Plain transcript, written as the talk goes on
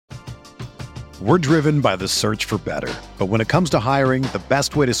We're driven by the search for better. But when it comes to hiring, the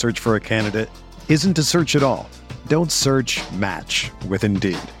best way to search for a candidate isn't to search at all. Don't search, match with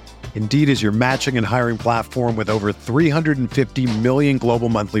Indeed. Indeed is your matching and hiring platform with over 350 million global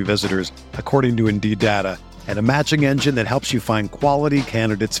monthly visitors, according to Indeed data, and a matching engine that helps you find quality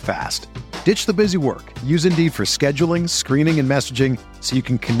candidates fast. Ditch the busy work. Use Indeed for scheduling, screening, and messaging so you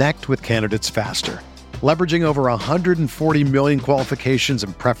can connect with candidates faster. Leveraging over 140 million qualifications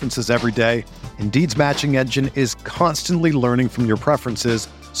and preferences every day, Indeed's matching engine is constantly learning from your preferences,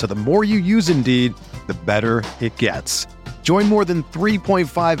 so the more you use Indeed, the better it gets. Join more than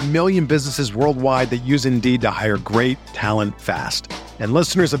 3.5 million businesses worldwide that use Indeed to hire great talent fast. And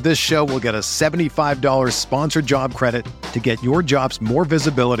listeners of this show will get a $75 sponsored job credit to get your jobs more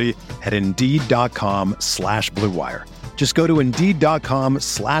visibility at Indeed.com/Blue Wire. Just go to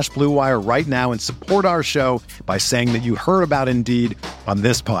Indeed.com/Blue Wire right now and support our show by saying that you heard about Indeed on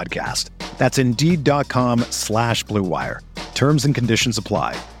this podcast. That's Indeed.com/Blue Wire. Terms and conditions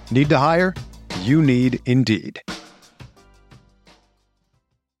apply. Need to hire? You need Indeed.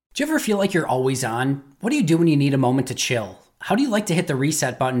 Do you ever feel like you're always on? What do you do when you need a moment to chill? How do you like to hit the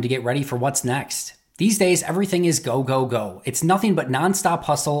reset button to get ready for what's next? These days, everything is go, go, go. It's nothing but nonstop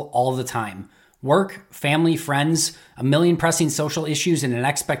hustle all the time. Work, family, friends, a million pressing social issues, and an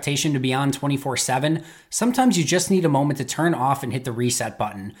expectation to be on 24/7. Sometimes you just need a moment to turn off and hit the reset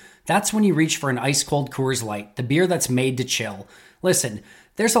button. That's when you reach for an ice-cold Coors Light, the beer that's made to chill. Listen,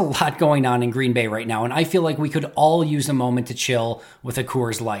 there's a lot going on in Green Bay right now, and I feel like we could all use a moment to chill with a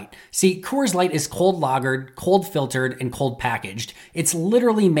Coors Light. See, Coors Light is cold lagered, cold filtered, and cold packaged. It's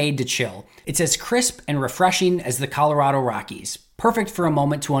literally made to chill. It's as crisp and refreshing as the Colorado Rockies. Perfect for a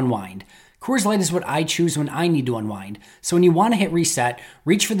moment to unwind. Coors Light is what I choose when I need to unwind. So when you want to hit reset,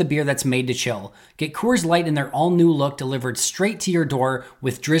 reach for the beer that's made to chill. Get Coors Light in their all-new look delivered straight to your door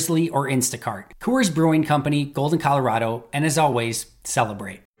with Drizzly or Instacart. Coors Brewing Company, Golden, Colorado, and as always,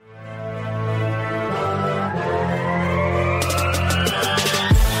 celebrate.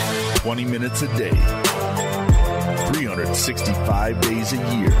 "20 minutes a day, 365 days a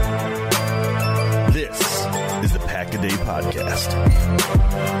year. This is the Pack-A-Day Podcast.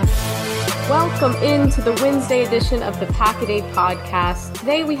 Welcome into the Wednesday edition of the Pack-A-Day Podcast.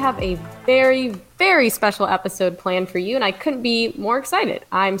 Today we have a very, very special episode planned for you, and I couldn't be more excited.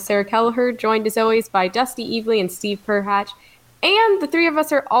 I'm Sarah Kelleher, joined as always by Dusty Evely and Steve Perhatch, and the three of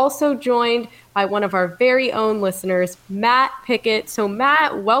us are also joined by one of our very own listeners, Matt Pickett. So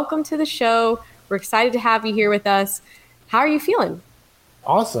Matt, welcome to the show. We're excited to have you here with us. How are you feeling?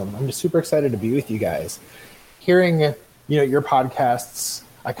 Awesome. I'm just super excited to be with you guys. Hearing, your podcasts,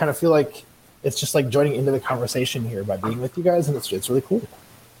 I kind of feel like it's just like joining into the conversation here by being with you guys, and it's really cool.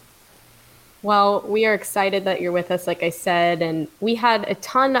 Well, we are excited that you're with us, like I said, and we had a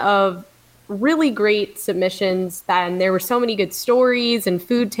ton of really great submissions, and there were so many good stories and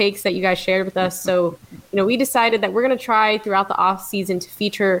food takes that you guys shared with us. So, we decided that we're going to try throughout the off season to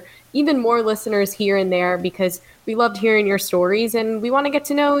feature even more listeners here and there because we loved hearing your stories and we want to get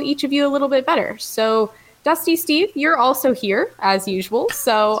to know each of you a little bit better. So, Dusty, Steve, you're also here as usual.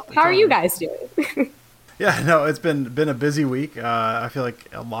 So how are you guys doing? Yeah, no, it's been a busy week. I feel like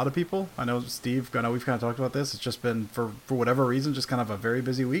a lot of people, I know Steve, I know we've kind of talked about this. It's just been, for whatever reason, just kind of a very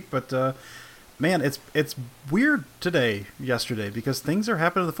busy week. But man, it's weird yesterday, because things are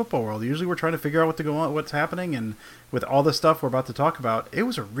happening in the football world. Usually we're trying to figure out what's happening, and with all the stuff we're about to talk about, it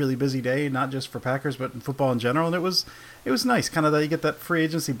was a really busy day, not just for Packers, but in football in general. And it was nice, kind of that you get that free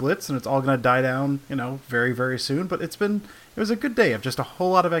agency blitz, and it's all going to die down, very, very soon. But it was a good day of just a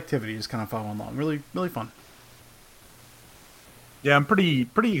whole lot of activity, just kind of following along. Really, really fun. Yeah, I'm pretty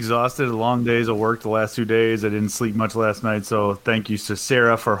exhausted. Long days of work the last 2 days. I didn't sleep much last night, so thank you to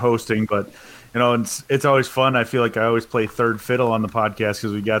Sarah for hosting. But it's always fun. I feel like I always play third fiddle on the podcast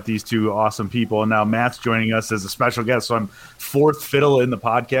because we got these two awesome people, and now Matt's joining us as a special guest, so I'm fourth fiddle in the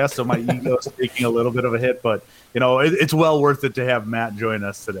podcast. So my ego's taking a little bit of a hit, but it's well worth it to have Matt join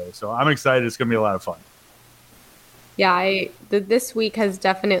us today. So I'm excited. It's going to be a lot of fun. Yeah, this week has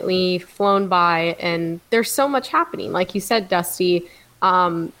definitely flown by, and there's so much happening. Like you said, Dusty,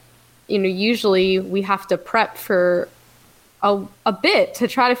 usually we have to prep for a bit to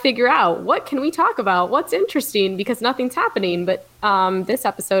try to figure out what can we talk about, what's interesting, because nothing's happening. But this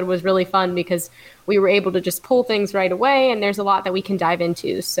episode was really fun because we were able to just pull things right away, and there's a lot that we can dive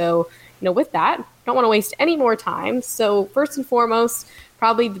into. So, with that, don't want to waste any more time. So first and foremost,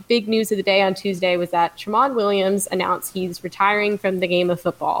 probably the big news of the day on Tuesday was that Tramon Williams announced he's retiring from the game of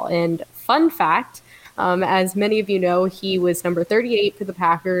football. And fun fact, as many of you know, he was number 38 for the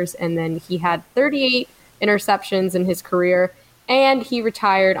Packers, and then he had 38 interceptions in his career. and he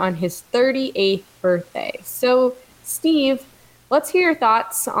retired on his 38th birthday. So, Steve, let's hear your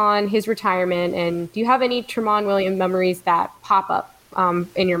thoughts on his retirement, and do you have any Tramon Williams memories that pop up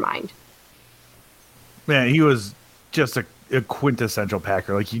in your mind? Man, he was just a quintessential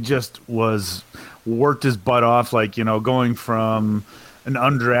Packer. Like, he just worked his butt off, like, going from an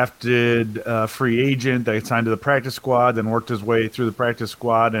undrafted free agent that signed to the practice squad, then worked his way through the practice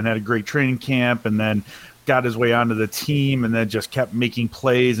squad and had a great training camp, and then got his way onto the team, and then just kept making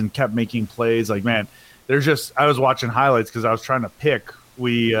plays. Like, man, I was watching highlights because I was trying to pick.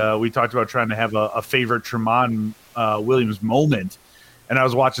 We talked about trying to have a favorite Tramon Williams moment, and I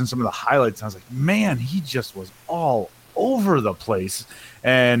was watching some of the highlights, and I was like, man, he just was all over the place.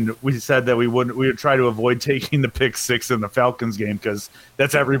 And we said that we would try to avoid taking the pick six in the Falcons game because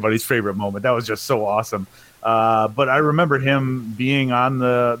that's everybody's favorite moment. That was just so awesome. But I remember him being on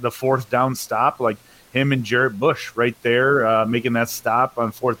the fourth down stop, like him and Jarrett Bush right there, making that stop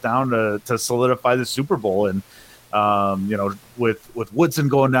on fourth down to solidify the Super Bowl. And with Woodson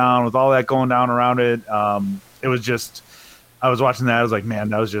going down, with all that going down around it, it was just, I was watching that. I was like, man,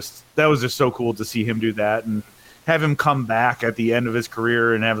 that was just so cool to see him do that and have him come back at the end of his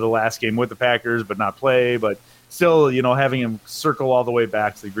career and have the last game with the Packers, but not play, but still, having him circle all the way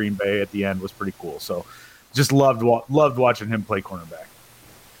back to the Green Bay at the end was pretty cool. So just loved watching him play cornerback.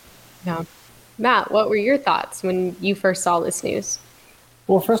 Yeah. Matt, what were your thoughts when you first saw this news?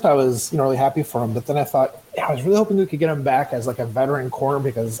 Well, first I was, really happy for him, but then I thought, I was really hoping we could get him back as like a veteran corner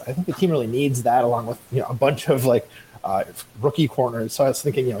because I think the team really needs that along with, a bunch of rookie corners. So I was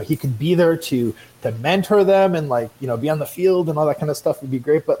thinking, he could be there to mentor them and be on the field and all that kind of stuff would be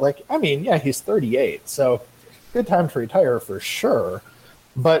great. But he's 38, so good time to retire for sure.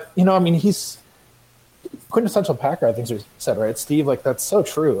 But, he's quintessential Packer, I think you said, right, Steve? Like, that's so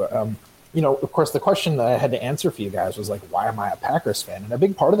true. Of course, the question that I had to answer for you guys was why am I a Packers fan? And a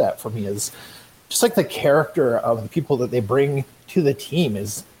big part of that for me is just the character of the people that they bring to the team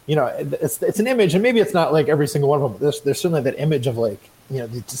is, it's an image, and maybe it's not every single one of them, but there's certainly that image of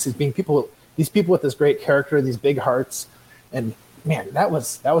these people with this great character, these big hearts, and man, that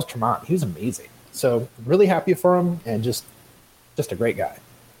was Tramon. He was amazing. So really happy for him, and just a great guy.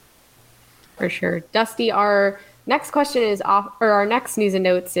 For sure. Dusty, our next question is our next news and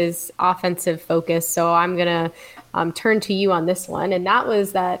notes is offensive focus. So I'm going to turn to you on this one. And that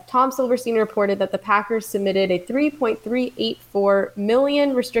was that Tom Silverstein reported that the Packers submitted a $3.384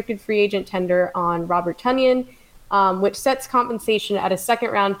 million restricted free agent tender on Robert Tonyan, which sets compensation at a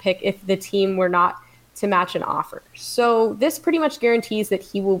second round pick if the team were not to match an offer. So this pretty much guarantees that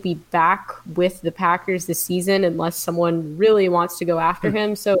he will be back with the Packers this season unless someone really wants to go after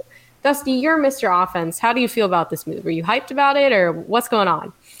him. So Dusty, you're Mr. Offense. How do you feel about this move? Are you hyped about it, or what's going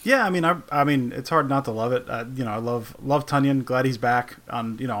on? Yeah, I mean, it's hard not to love it. I love Tonyan. Glad he's back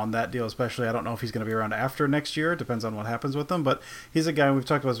on that deal, especially. I don't know if he's going to be around after next year. It depends on what happens with him. But he's a guy, we've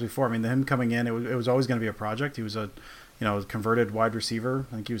talked about this before. I mean, him coming in, it was always going to be a project. He was a converted wide receiver.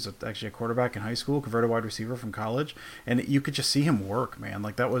 I think he was actually a quarterback in high school, converted wide receiver from college, and you could just see him work, man.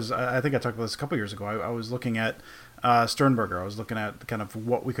 That was, I think I talked about this a couple years ago. I was looking at Sternberger. I was looking at kind of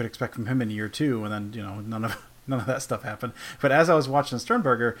what we could expect from him in year two, and then none of that stuff happened. But as I was watching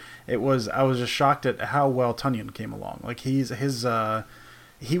Sternberger, I was just shocked at how well Tonyan came along. He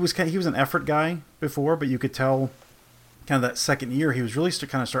was an effort guy before, but you could tell kind of that second year he was really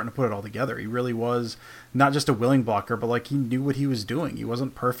kind of starting to put it all together. He really was not just a willing blocker, but he knew what he was doing. He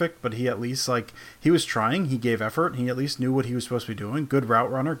wasn't perfect, but he at least he was trying. He gave effort. He at least knew what he was supposed to be doing. Good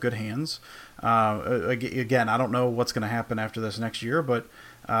route runner, good hands. Again, I don't know what's going to happen after this next year, but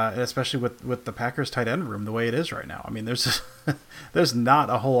especially with the Packers tight end room the way it is right now. I mean, there's not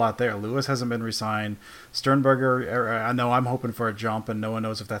a whole lot there. Lewis hasn't been re-signed. Sternberger, I know I'm hoping for a jump, and no one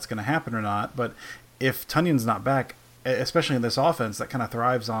knows if that's going to happen or not. But if Tonyan's not back, especially in this offense that kind of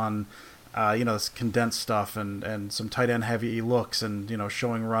thrives on this condensed stuff and some tight end heavy looks and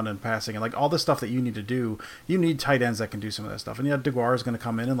showing run and passing and all the stuff that you need to do, you need tight ends that can do some of that stuff. And DeGuara is going to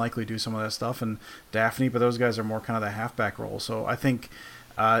come in and likely do some of that stuff, and Daphne, but those guys are more kind of the halfback role. So I think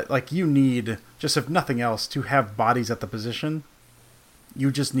you need, just if nothing else, to have bodies at the position. You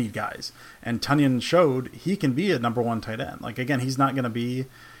just need guys, and Tonyan showed he can be a number one tight end. Again, he's not going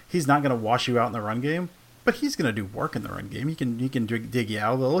to wash you out in the run game, but he's going to do work in the run game. He can dig you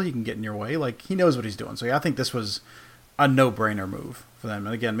out a little. He can get in your way. He knows what he's doing. So yeah, I think this was a no-brainer move for them.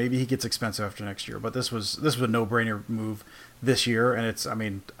 And again, maybe he gets expensive after next year, but this was a no-brainer move this year. And it's,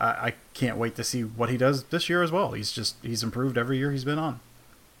 I can't wait to see what he does this year as well. He's improved every year he's been on.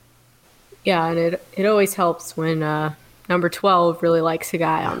 Yeah, and it always helps when number 12 really likes a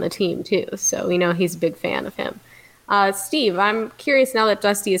guy on the team too. So he's a big fan of him. Steve, I'm curious now that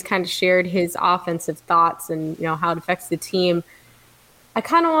Dusty has kind of shared his offensive thoughts and how it affects the team. I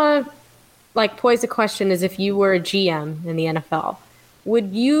kind of want to pose a question as if you were a GM in the NFL.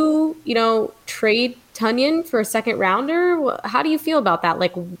 Would you, trade Tonyan for a second rounder? How do you feel about that?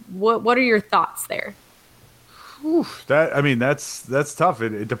 What are your thoughts there? That's tough.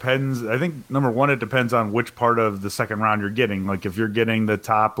 It depends. I think number one, it depends on which part of the second round you're getting. Like if you're getting the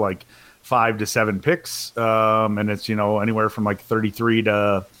top 5 to 7 picks, and it's anywhere from 33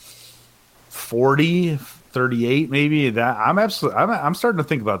 to 40, 38 maybe. That I'm starting to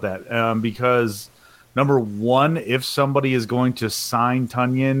think about that because number one, if somebody is going to sign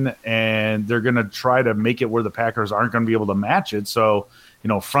Tonyan and they're going to try to make it where the Packers aren't going to be able to match it, so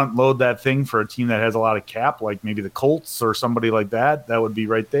front load that thing for a team that has a lot of cap, like maybe the Colts or somebody like that, that would be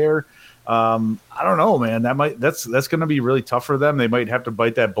right there. I don't know, man. That's going to be really tough for them. They might have to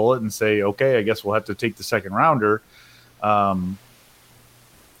bite that bullet and say, okay, I guess we'll have to take the second rounder. I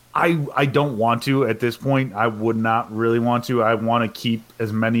don't want to at this point. I would not really want to. I want to keep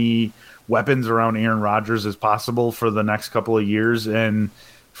as many weapons around Aaron Rodgers as possible for the next couple of years. And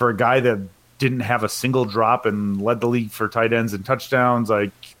for a guy that didn't have a single drop and led the league for tight ends and touchdowns,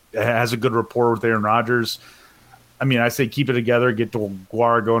 has a good rapport with Aaron Rodgers. I say keep it together, get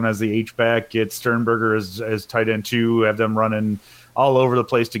DeGuara going as the H-back, get Sternberger as tight end 2, have them running all over the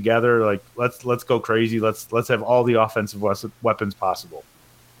place together. Let's go crazy. Let's have all the offensive weapons possible.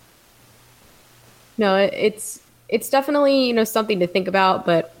 No, it's definitely, something to think about,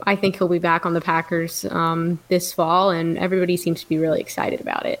 but I think he'll be back on the Packers this fall, and everybody seems to be really excited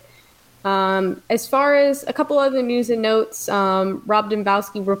about it. As far as a couple other news and notes, Rob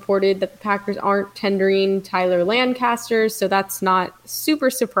Dombrowski reported that the Packers aren't tendering Tyler Lancaster, so that's not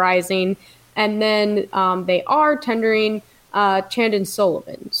super surprising. And then they are tendering Chandon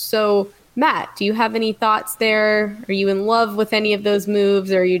Sullivan. So, Matt, do you have any thoughts there? Are you in love with any of those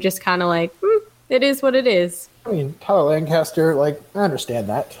moves, or are you just kind of it is what it is? Tyler Lancaster, I understand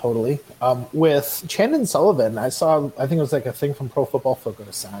that totally. With Chandon Sullivan, I think it was a thing from Pro Football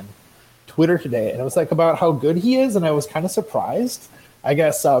Focus on Twitter today, and it was about how good he is, and I was kind of surprised. I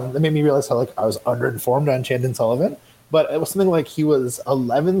guess it made me realize how I was underinformed on Chandon Sullivan, but it was something he was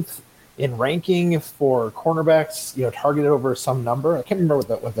 11th in ranking for cornerbacks, targeted over some number. I can't remember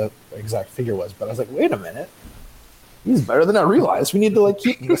what the exact figure was, but I was wait a minute, he's better than I realized. We need to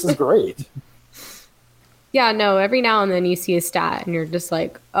keep him. This is great. Yeah, no, every now and then you see a stat and you're just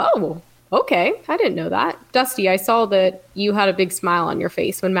oh, okay, I didn't know that. Dusty, I saw that you had a big smile on your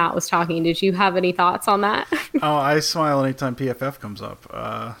face when Matt was talking. Did you have any thoughts on that? Oh, I smile anytime PFF comes up.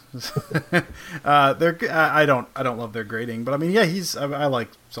 I don't love their grading, but I like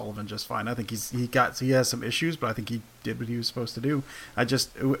Sullivan just fine. I think he has some issues, but I think he did what he was supposed to do. I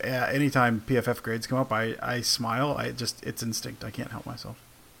just anytime PFF grades come up, I smile. It's instinct. I can't help myself.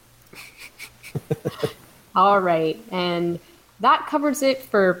 All right, and that covers it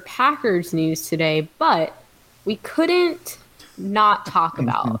for Packers news today, but we couldn't not talk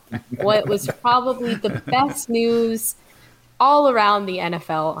about what was probably the best news all around the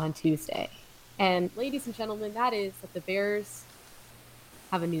NFL on Tuesday. And ladies and gentlemen, that is that the Bears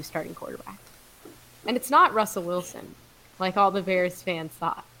have a new starting quarterback. And it's not Russell Wilson, like all the Bears fans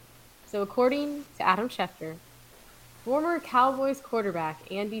thought. So according to Adam Schefter, former Cowboys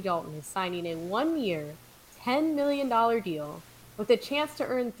quarterback Andy Dalton is signing a 1-year, $10 million deal with a chance to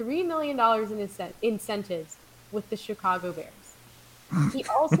earn $3 million in incentives with the Chicago Bears. He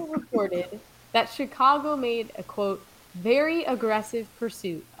also reported that Chicago made a, quote, very aggressive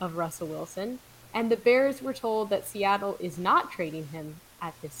pursuit of Russell Wilson, and the Bears were told that Seattle is not trading him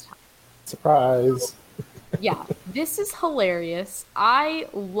at this time. Surprise. Yeah, this is hilarious. I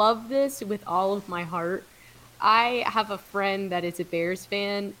love this with all of my heart. I have a friend that is a Bears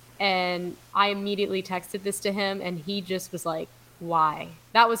fan, and I immediately texted this to him, and he just was like, why?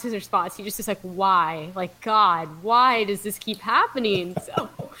 That was his response. He just was like, why? God, why does this keep happening? So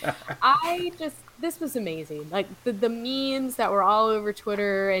this was amazing. The memes that were all over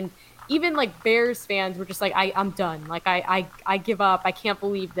Twitter, and even Bears fans were just I'm done. I give up. I can't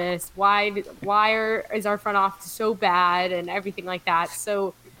believe this. Why is our front office so bad and everything like that?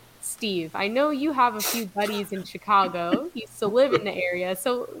 So Steve, I know you have a few buddies in Chicago. You used to live in the area.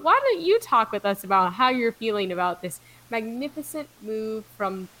 So why don't you talk with us about how you're feeling about this magnificent move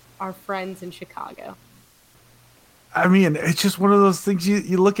from our friends in Chicago? It's just one of those things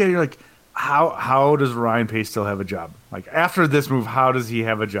you look at, you're like, how does Ryan Pace still have a job? After this move, how does he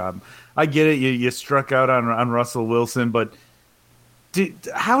have a job? I get it. You struck out on Russell Wilson, but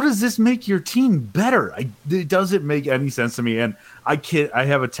how does this make your team better? It doesn't make any sense to me. And I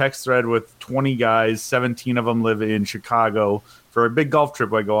have a text thread with 20 guys, 17 of them live in Chicago for a big golf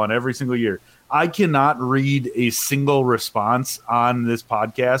trip I go on every single year. I cannot read a single response on this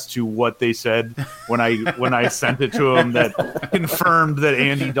podcast to what they said when I sent it to them that confirmed that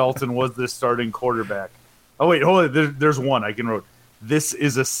Andy Dalton was the starting quarterback. Oh wait, hold on. There's one I can wrote. This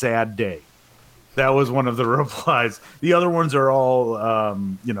is a sad day. That was one of the replies. The other ones are all,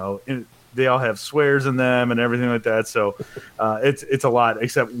 they all have swears in them and everything like that. So it's a lot.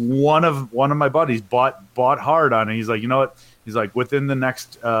 Except one of my buddies bought hard on it. He's like, you know what? He's like, within the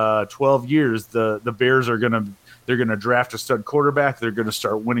next 12 years, the Bears they're gonna draft a stud quarterback. They're gonna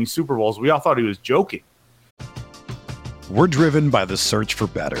start winning Super Bowls. We all thought he was joking. We're driven by the search for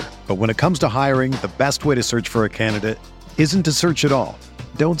better, but when it comes to hiring, the best way to search for a candidate isn't to search at all.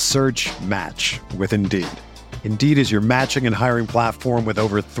 Don't search, match with Indeed. Indeed is your matching and hiring platform with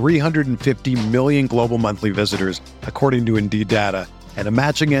over 350 million global monthly visitors, according to Indeed data, and a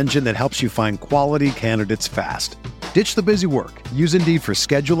matching engine that helps you find quality candidates fast. Ditch the busy work. Use Indeed for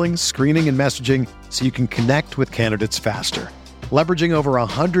scheduling, screening, and messaging so you can connect with candidates faster. Leveraging over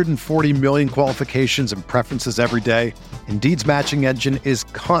 140 million qualifications and preferences every day, Indeed's matching engine is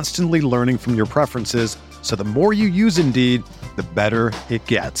constantly learning from your preferences, so the more you use Indeed, the better it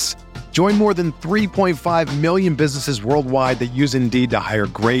gets. Join more than 3.5 million businesses worldwide that use Indeed to hire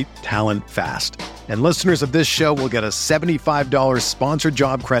great talent fast. And listeners of this show will get a $75 sponsored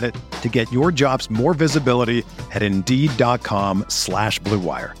job credit to get your jobs more visibility at Indeed.com/Blue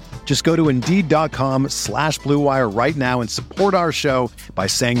Wire. Just go to Indeed.com/Blue Wire right now and support our show by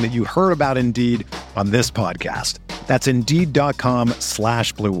saying that you heard about Indeed on this podcast. That's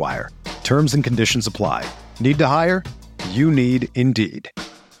Indeed.com/Blue Wire. Terms and conditions apply. Need to hire? You need Indeed.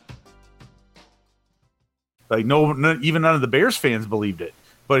 Like no, even none of the Bears fans believed it.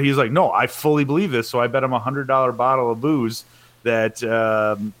 But he's like, no, I fully believe this. So I bet him $100 bottle of booze that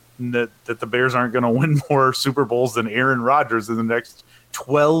that the Bears aren't going to win more Super Bowls than Aaron Rodgers in the next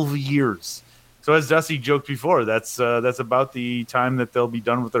 12 years. So as Dusty joked before, that's about the time that they'll be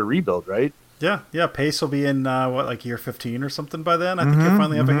done with their rebuild, right? Yeah. Pace will be in year 15 or something by then. I think he'll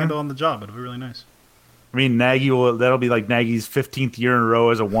finally have a handle on the job. It'll be really nice. I mean, that'll be like Nagy's 15th year in a row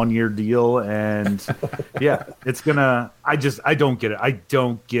as a 1-year deal. And yeah, it's gonna, I don't get it. I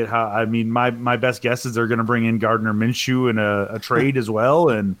don't get how, I mean, my best guess is they're going to bring in Gardner Minshew in a trade as well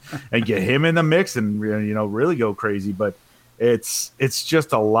and get him in the mix and, really go crazy. But it's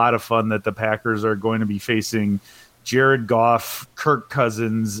just a lot of fun that the Packers are going to be facing Jared Goff, Kirk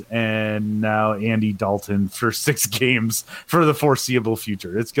Cousins, and now Andy Dalton for 6 games for the foreseeable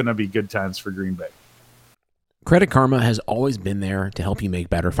future. It's going to be good times for Green Bay. Credit Karma has always been there to help you make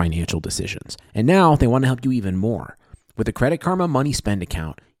better financial decisions. And now they want to help you even more. With a Credit Karma Money Spend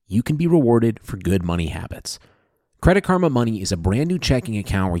account, you can be rewarded for good money habits. Credit Karma Money is a brand new checking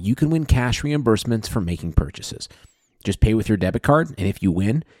account where you can win cash reimbursements for making purchases. Just pay with your debit card, and if you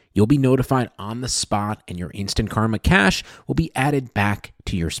win, you'll be notified on the spot and your Instant Karma cash will be added back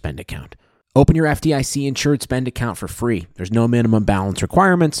to your spend account. Open your FDIC insured spend account for free. There's no minimum balance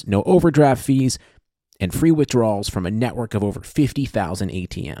requirements, no overdraft fees, and free withdrawals from a network of over 50,000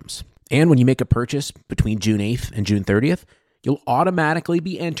 ATMs. And when you make a purchase between June 8th and June 30th, you'll automatically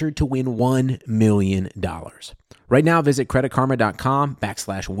be entered to win $1 million. Right now, visit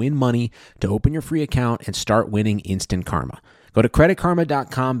creditkarma.com/winmoney to open your free account and start winning instant karma. Go to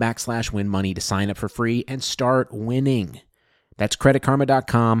creditkarma.com/winmoney to sign up for free and start winning. That's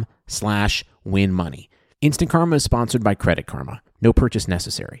creditkarma.com/winmoney. Instant Karma is sponsored by Credit Karma. No purchase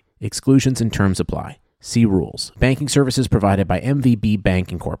necessary. Exclusions and terms apply. See rules. Banking services provided by MVB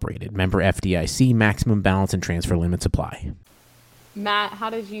Bank Incorporated. Member FDIC. Maximum balance and transfer limits apply. Matt,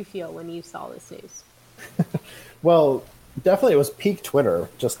 how did you feel when you saw this news? Well, definitely it was peak Twitter.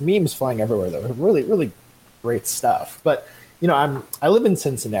 Just memes flying everywhere. That were really, really great stuff. But I live in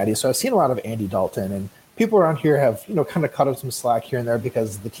Cincinnati, so I've seen a lot of Andy Dalton, and people around here have kind of cut up some slack here and there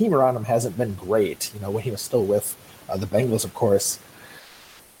because the team around him hasn't been great. When he was still with the Bengals, of course.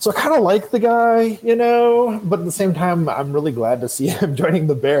 So I kind of like the guy, but at the same time, I'm really glad to see him joining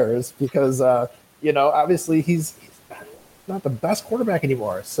the Bears because, obviously he's not the best quarterback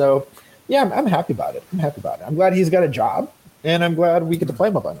anymore. So, yeah, I'm happy about it. I'm glad he's got a job, and I'm glad we get to play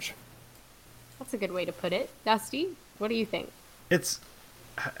him a bunch. That's a good way to put it. Dusty, what do you think? It's,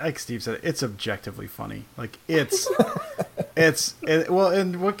 like Steve said, it's objectively funny. Like, and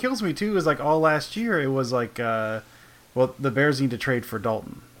what kills me, too, is, all last year, it was the Bears need to trade for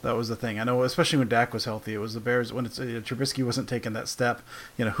Dalton. That was the thing. I know, especially when Dak was healthy, it was the Bears when Trubisky wasn't taking that step.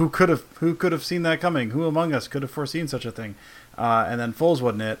 Who could have seen that coming? Who among us could have foreseen such a thing? And then Foles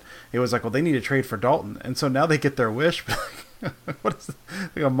wasn't it. It was like, well, they need to trade for Dalton, and so now they get their wish. What is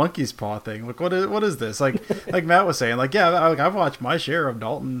like a monkey's paw thing? Like what is this? Like Matt was saying, like, yeah, I've watched my share of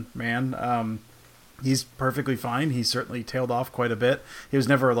Dalton, man. He's perfectly fine. He's certainly tailed off quite a bit. He was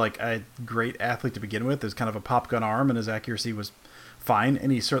never like a great athlete to begin with. There's kind of a pop gun arm, and his accuracy was fine,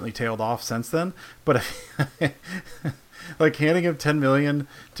 and he's certainly tailed off since then. But like handing him $10 million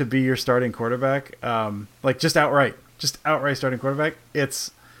to be your starting quarterback, like just outright starting quarterback, it's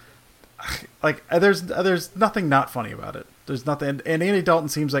like there's nothing not funny about it. There's nothing, and Andy Dalton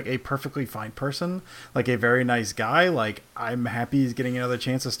seems like a perfectly fine person, like a very nice guy. Like, I'm happy he's getting another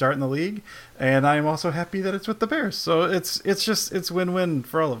chance to start in the league, and I'm also happy that it's with the Bears. So it's win-win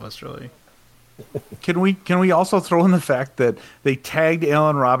for all of us, really. Can we also throw in the fact that they tagged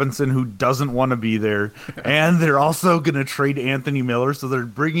Allen Robinson, who doesn't want to be there, and they're also going to trade Anthony Miller, so they're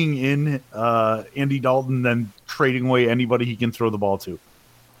bringing in Andy Dalton, then trading away anybody he can throw the ball to.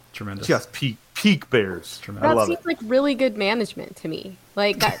 Tremendous. Just peak Bears. Tremendous. That seems like really good management to me.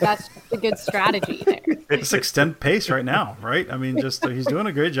 Like that's a good strategy there. It's extend pace right now, right? I mean, just he's doing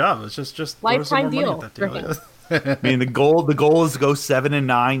a great job. It's just lifetime deal. I mean, the goal is to go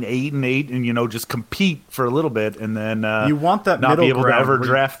 7-9, 8-8, and just compete for a little bit, and then you want that not middle be able ground to ever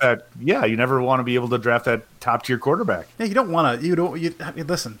draft that. Yeah, you never want to be able to draft that top tier quarterback. Yeah, you don't want to. I mean,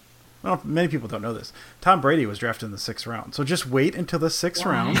 listen. Well, many people don't know this. Tom Brady was drafted in the 6th round, so just wait until the 6th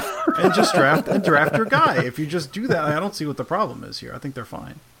round and just draft your guy. If you just do that, I don't see what the problem is here. I think they're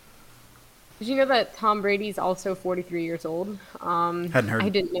fine. Did you know that Tom Brady's also 43 years old? Hadn't heard. I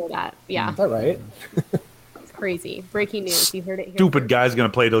didn't know that. Yeah, Is that right? it's crazy. Breaking news. You heard it here. Stupid guy's going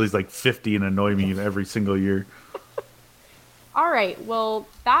to play till he's like 50 and annoy me every single year. All right. Well,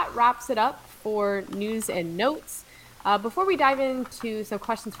 that wraps it up for news and notes. Before we dive into some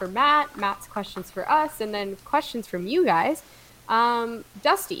questions for Matt's questions for us, and then questions from you guys,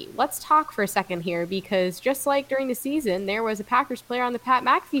 Dusty, let's talk for a second here, because just like during the season, there was a Packers player on the Pat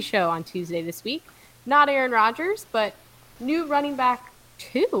McAfee show on Tuesday this week. Not Aaron Rodgers, but new running back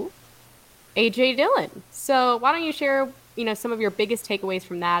 2, A.J. Dillon. So why don't you share, some of your biggest takeaways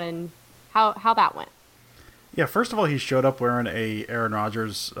from that and how that went? Yeah, first of all, he showed up wearing a Aaron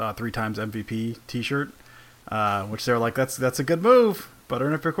Rodgers 3 times MVP t-shirt. Which they're like, that's a good move.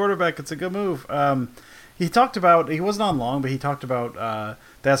 Buttering up your quarterback, it's a good move. He talked about, he wasn't on long, but he talked about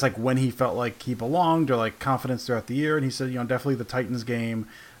that's like when he felt like he belonged, or like confidence throughout the year. And he said, definitely the Titans game.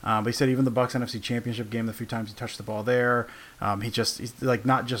 But he said even the Bucs NFC Championship game, the few times he touched the ball there, he's like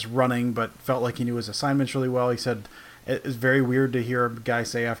not just running, but felt like he knew his assignments really well. He said it's very weird to hear a guy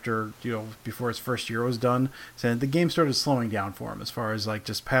say after, before his first year was done, saying the game started slowing down for him as far as like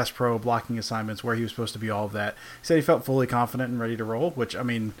just pass pro, blocking assignments, where he was supposed to be, all of that. He said he felt fully confident and ready to roll, which, I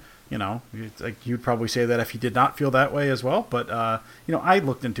mean, like you'd probably say that if he did not feel that way as well. But, I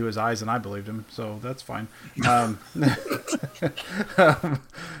looked into his eyes and I believed him, so that's fine. They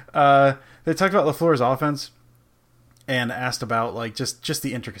talked about LaFleur's offense and asked about like just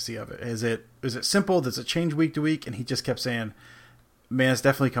the intricacy of it. Is it simple? Does it change week to week? And he just kept saying, man, it's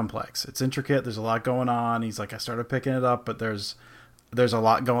definitely complex. It's intricate. There's a lot going on. He's like, I started picking it up, but there's a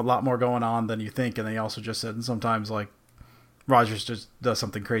lot more going on than you think. And then he also just said, and sometimes like Rodgers just does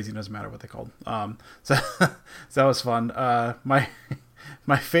something crazy. It doesn't matter what they called. So that was fun.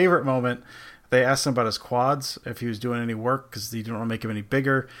 My favorite moment, they asked him about his quads, if he was doing any work, because they didn't want to make him any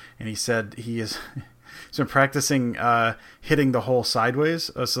bigger. And he said he's been practicing hitting the hole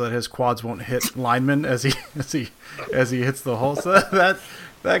sideways so that his quads won't hit linemen as he hits the hole. So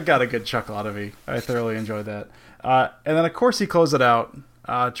that got a good chuckle out of me. I thoroughly enjoyed that. And then of course he closed it out.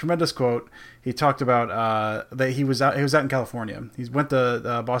 Tremendous quote. He talked about that he was out in California. He went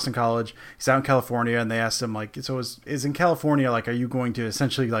to Boston College. He's out in California, and they asked him like, so is in California, like, are you going to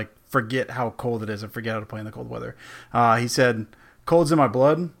essentially like forget how cold it is and forget how to play in the cold weather? He said, cold's in my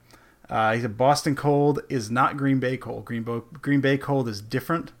blood. He said, Boston cold is not Green Bay cold. Green Bay cold is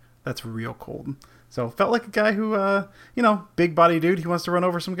different. That's real cold. So felt like a guy who, big body dude. He wants to run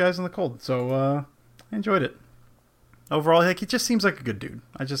over some guys in the cold. So I enjoyed it. Overall, like, he just seems like a good dude.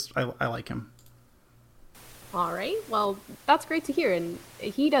 I like him. All right. Well, that's great to hear. And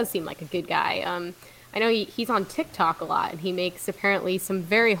he does seem like a good guy. I know he's on TikTok a lot, and he makes apparently some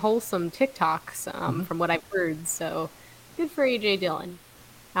very wholesome TikToks from what I've heard. So good for A.J. Dillon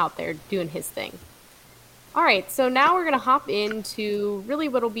out there doing his thing. All right, so now we're going to hop into really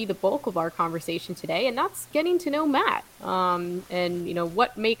what'll be the bulk of our conversation today, and that's getting to know Matt. And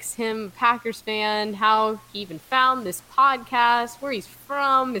what makes him a Packers fan, how he even found this podcast, where he's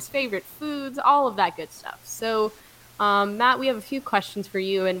from, his favorite foods, all of that good stuff. So, Matt, we have a few questions for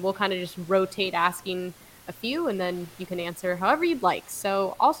you, and we'll kind of just rotate asking a few, and then you can answer however you'd like.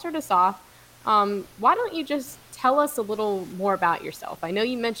 So I'll start us off. Why don't you just tell us a little more about yourself? I know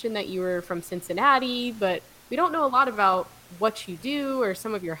you mentioned that you were from Cincinnati, but we don't know a lot about what you do or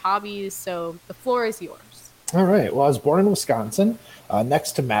some of your hobbies, so the floor is yours. All right. Well, I was born in Wisconsin,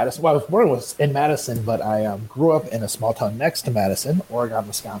 next to Madison. Well, I was born in Madison, but I grew up in a small town next to Madison, Oregon,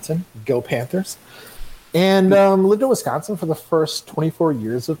 Wisconsin. Go Panthers. And lived in Wisconsin for the first 24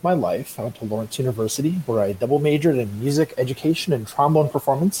 years of my life. I went to Lawrence University, where I double majored in music education and trombone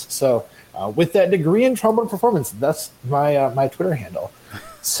performance. So with that degree in trombone performance, that's my Twitter handle.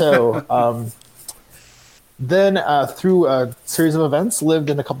 So then through a series of events, lived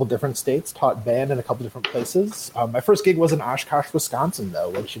in a couple different states, taught band in a couple different places. My first gig was in Oshkosh, Wisconsin, though,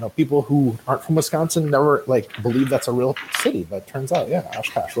 which, people who aren't from Wisconsin never believe that's a real city. But it turns out, yeah,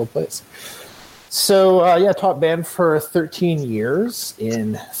 Oshkosh, real place. So, taught band for 13 years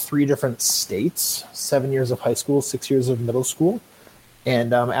in 3 different states, 7 years of high school, 6 years of middle school.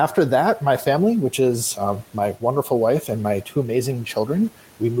 And after that, my family, which is my wonderful wife and my 2 amazing children,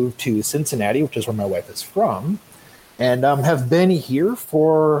 we moved to Cincinnati, which is where my wife is from, and have been here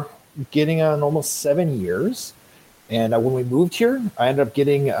for getting on almost 7 years. And when we moved here, I ended up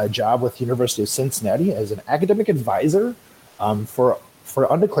getting a job with the University of Cincinnati as an academic advisor for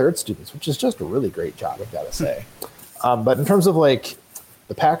undeclared students, which is just a really great job, I've got to say. But in terms of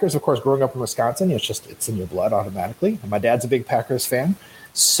the Packers, of course, growing up in Wisconsin, it's in your blood automatically. And my dad's a big Packers fan.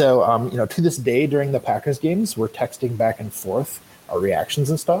 So, to this day during the Packers games, we're texting back and forth our reactions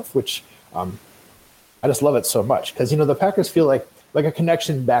and stuff, which I just love it so much. Because, the Packers feel like a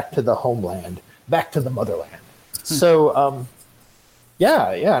connection back to the homeland, back to the motherland. So,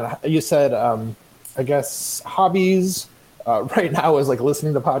 you said, I guess, hobbies. Right now is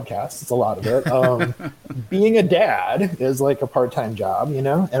listening to podcasts. It's a lot of it. Being a dad is a part-time job, and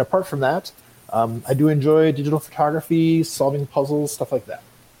apart from that, I do enjoy digital photography, solving puzzles, stuff like that.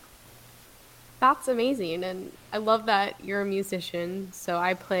 That's amazing, and I love that you're a musician. So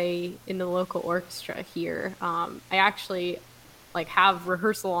I play in the local orchestra here. I actually have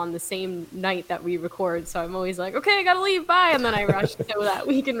rehearsal on the same night that we record, so I'm always okay, I gotta leave, bye, and then I rush so that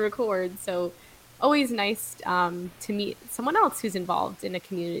we can record. So always nice to meet someone else who's involved in a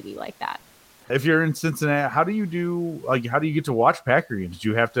community like that. If you're in Cincinnati, how do you get to watch Packer games? Do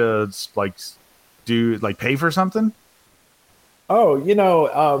you have to pay for something?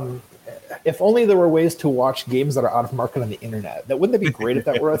 Oh, if only there were ways to watch games that are out of market on the internet. Wouldn't that be great if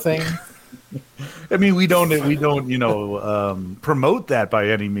that were a thing? I mean, we don't promote that by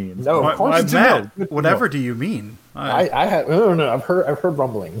any means. No, of course Matt, whatever do you mean? No. I've heard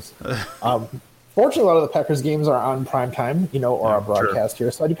rumblings. Fortunately, a lot of the Packers games are on prime time, or are broadcast here,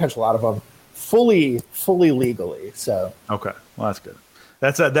 so I do catch a lot of them fully legally. So okay, well that's good.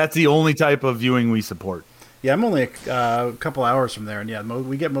 That's the only type of viewing we support. Yeah, I'm only a couple hours from there, and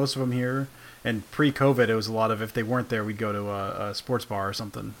we get most of them here. And pre-COVID, it was a lot of, if they weren't there, we'd go to a sports bar or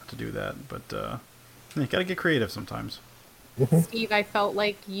something to do that. But you got to get creative sometimes. Steve, I felt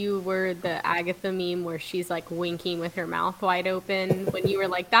like you were the Agatha meme where she's winking with her mouth wide open when you were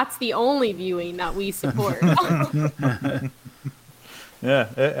that's the only viewing that we support. Yeah,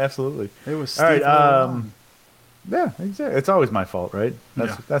 absolutely. It was Steve. All right. Yeah, exactly. It's always my fault, right?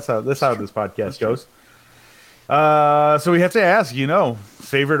 That's how this podcast goes. So we have to ask,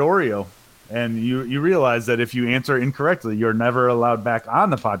 favorite Oreo. And you realize that if you answer incorrectly, you're never allowed back on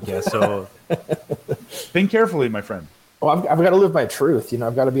the podcast. So think carefully, my friend. Well, I've got to live my truth.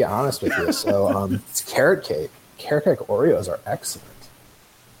 I've got to be honest with you. So it's carrot cake. Carrot cake Oreos are excellent.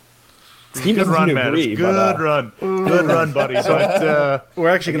 Good run, man. Good run, buddy. So we're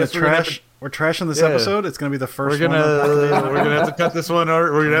actually going to trash. We're trashing this episode. It's going to be the first. We're gonna have to cut this one,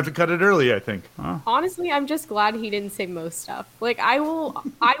 or we're gonna have to cut it early, I think. Honestly, I'm just glad he didn't say most stuff. I will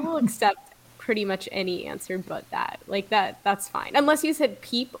accept pretty much any answer but that. That's fine. Unless you said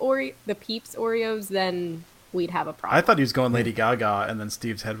the Peeps Oreos, then we'd have a problem. I thought he was going Lady Gaga, and then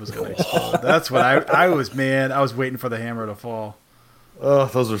Steve's head was going to explode. That's what I was. Man, I was waiting for the hammer to fall. Oh,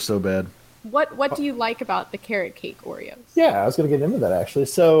 those are so bad. What do you like about the carrot cake Oreos? Yeah, I was going to get into that actually.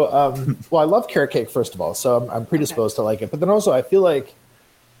 So, I love carrot cake first of all, so I'm predisposed to like it. But then also, I feel like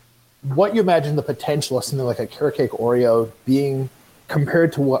what you imagine the potential of something like a carrot cake Oreo being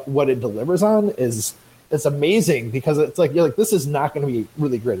compared to what it delivers on is amazing, because it's you're this is not going to be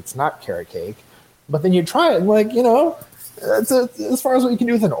really great. It's not carrot cake. But then you try it, and as far as what you can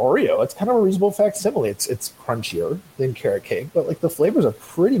do with an Oreo, it's kind of a reasonable facsimile. It's crunchier than carrot cake, but like the flavors are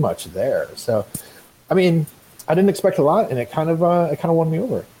pretty much there. So, I mean, I didn't expect a lot, and it kind of won me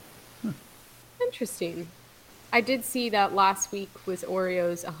over. Interesting. I did see that last week was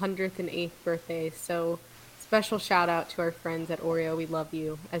Oreo's 108th birthday, so special shout out to our friends at Oreo. We love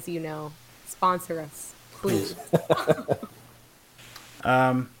you, as you know. Sponsor us, please.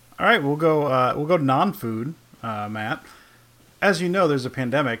 All right, we'll go non-food, Matt. As you know, there's a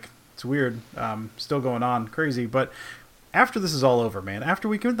pandemic. It's weird, still going on, crazy. But after this is all over, man, after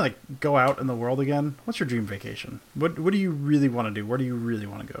we can like go out in the world again, what's your dream vacation? What do you really want to do? Where do you really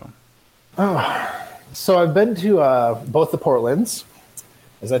want to go? So I've been to both the Portlands,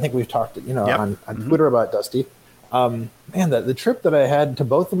 as I think we've talked, on Twitter about Dusty. Man, the trip that I had to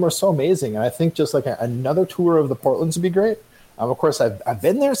both of them were so amazing, and I think just like another tour of the Portlands would be great. Of course, I've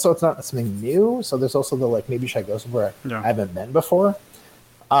been there, so it's not something new. So there's also the like, maybe should I go somewhere I haven't been before?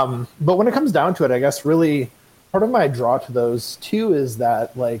 But when it comes down to it, I guess really part of my draw to those two is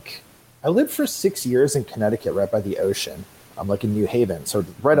that like I lived for 6 years in Connecticut, right by the ocean. I'm like in New Haven, so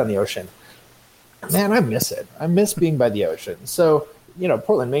right on the ocean. Man, I miss it. I miss being by the ocean. So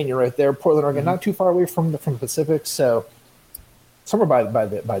Portland, Maine, you're right there. Portland, Oregon, not too far away from the Pacific. So somewhere by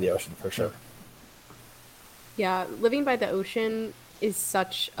the ocean for sure. Yeah, living by the ocean is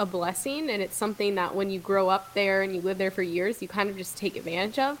such a blessing, and it's something that when you grow up there and you live there for years, you kind of just take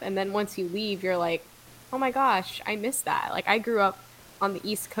advantage of. And then once you leave, you're like, oh my gosh, I miss that. Like I grew up on the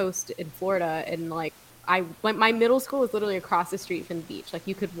East Coast in Florida, and like my middle school was literally across the street from the beach. Like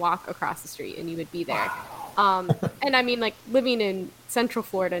you could walk across the street and you would be there. And I mean, like living in Central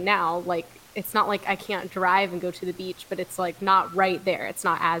Florida now, like it's not like I can't drive and go to the beach, but it's like not right there. It's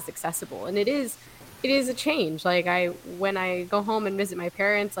not as accessible, and it is a change. Like when I go home and visit my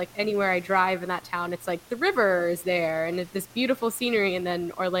parents, like anywhere I drive in that town, it's like the river is there and it's this beautiful scenery. And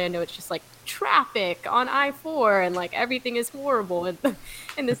then Orlando, it's just like traffic on I-4 and like everything is horrible in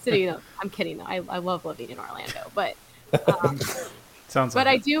the city. No, I'm kidding though. I love living in Orlando, but Sounds but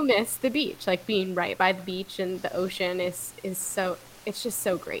like I do miss the beach, like being right by the beach, and the ocean is so, it's just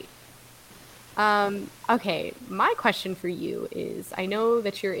so great. Okay, my question for you is, I know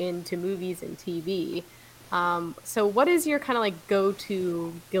that you're into movies and TV. So what is your kind of like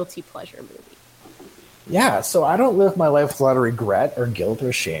go-to guilty pleasure movie? Yeah, so I don't live my life with a lot of regret or guilt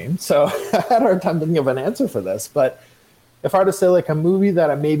or shame. So I had a hard time thinking of an answer for this. But if I were to say like a movie that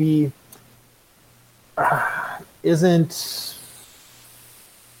I maybe isn't,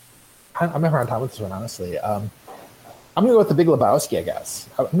 I'm never on top of this one, honestly. I'm going to go with The Big Lebowski, I guess.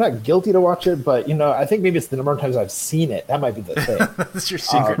 I'm not guilty to watch it, but, I think maybe it's the number of times I've seen it. That might be the thing. That's your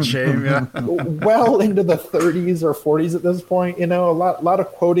secret shame, yeah. Well into the 30s or 40s at this point, a lot of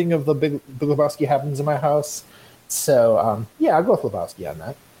quoting of The Big Lebowski happens in my house. So, I'll go with Lebowski on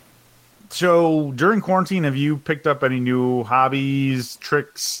that. So during quarantine, have you picked up any new hobbies,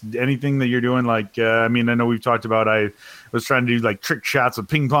 tricks, anything that you're doing? Like, I know we've talked about, I was trying to do like trick shots with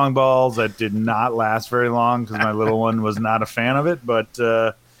ping pong balls. That did not last very long because my little one was not a fan of it. But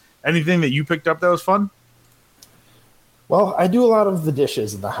anything that you picked up that was fun? Well, I do a lot of the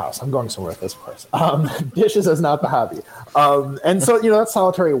dishes in the house. I'm going somewhere with this, of course. Dishes is not the hobby. And so, that's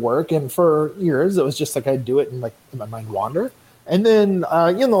solitary work. And for years, it was just like I'd do it and like my mind wander. And then,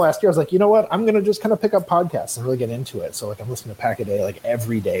 in the last year, I was like, you know what? I'm going to just kind of pick up podcasts and really get into it. So, like, I'm listening to Pack a Day, like,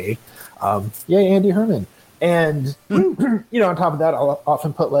 every day. Yay, Andy Herman. And, on top of that, I'll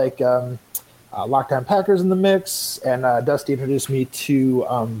often put, like, Lockdown Packers in the mix. And Dusty introduced me to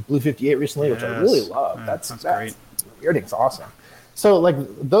Blue 58 recently, which I really love. Yeah, that's great. Weirding's awesome. So, like,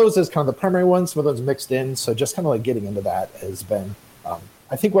 those is kind of the primary ones. Some of those mixed in. So, just kind of, like, getting into that has been,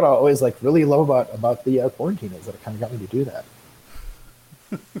 I think what I always, like, really love about the quarantine is that it kind of got me to do that.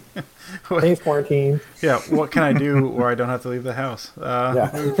 Thanks, quarantine. Yeah, what can I do where I don't have to leave the house?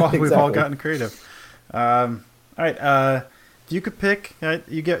 We've all gotten creative. All right, if you could pick,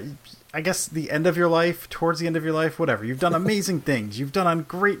 you get, I guess, the end of your life, towards the end of your life, whatever. You've done amazing things. You've done on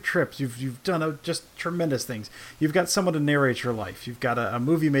great trips. You've done just tremendous things. You've got someone to narrate your life. You've got a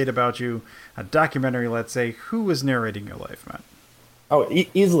movie made about you, a documentary, let's say. Who is narrating your life, Matt? Oh,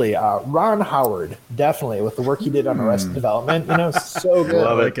 easily. Ron Howard, definitely, with the work he did on Arrested Development. So good.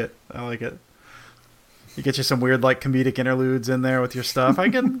 I like it. You get you some weird, like, comedic interludes in there with your stuff. I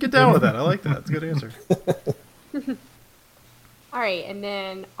can get down with that. I like that. That's a good answer. All right, and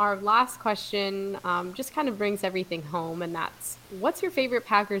then our last question just kind of brings everything home, and that's, what's your favorite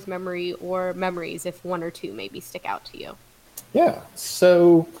Packers memory or memories, if one or two maybe stick out to you? Yeah,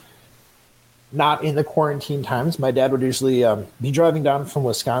 so not in the quarantine times, my dad would usually be driving down from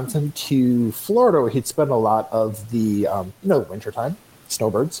Wisconsin to Florida, where he'd spend a lot of the wintertime,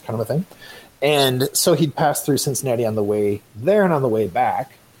 snowbirds kind of a thing. And so he'd pass through Cincinnati on the way there and on the way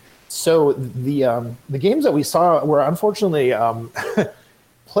back. So the games that we saw were unfortunately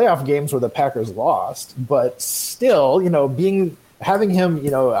playoff games where the Packers lost, but still, having him,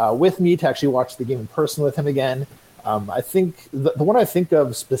 with me to actually watch the game in person with him again. I think the one I think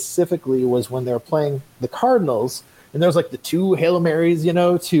of specifically was when they were playing the Cardinals, and there was like the two Hail Marys,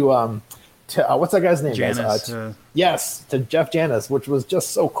 to what's that guy's name? Janis. Yes, to Jeff Janis, which was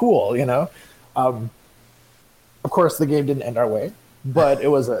just so cool, Of course, the game didn't end our way, but it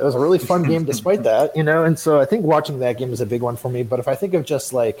was a really fun game despite that, And so I think watching that game is a big one for me. But if I think of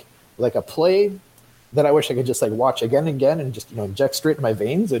just like a play that I wish I could just like watch again and again and just inject straight in my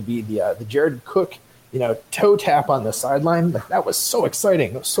veins, it'd be the Jared Cook toe tap on the sideline. Like, that was so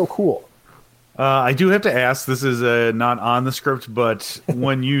exciting. It was so cool. I do have to ask, this is not on the script, but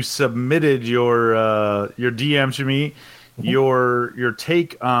when you submitted your DM to me, your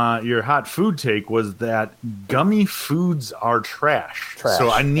take, your hot food take was that gummy foods are trash.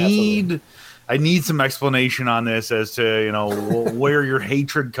 So I need some explanation on this as to, where your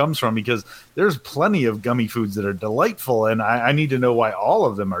hatred comes from, because there's plenty of gummy foods that are delightful, and I need to know why all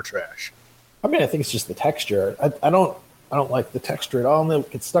of them are trash. I mean, I think it's just the texture. I don't like the texture at all. And it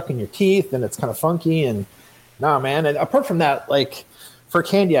gets stuck in your teeth, and it's kind of funky. And nah, man. And apart from that, like for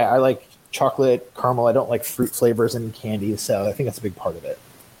candy, I like chocolate, caramel. I don't like fruit flavors in candy, so I think that's a big part of it.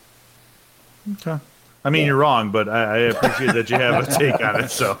 Okay. I mean, You're wrong, but I appreciate that you have a take on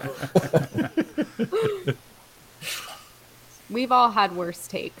it. So we've all had worse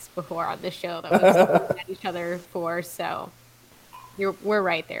takes before on this show that we've looked at each other for. So we're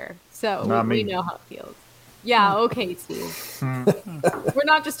right there. So we know how it feels. Yeah, okay, Steve. We're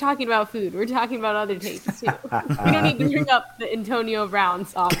not just talking about food. We're talking about other takes, too. We don't need to bring up the Antonio Brown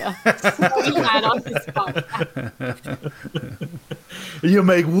saga that we had on this podcast. You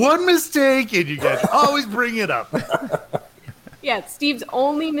make one mistake, and you guys always bring it up. Yeah, it's Steve's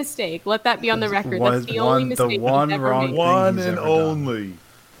only mistake. Let that be on the record. That's the only mistake he's ever made. One and only.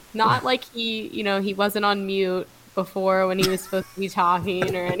 Not like he wasn't on mute before when he was supposed to be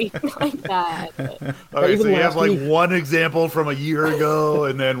talking or anything like that. Okay, so you have like one example from a year ago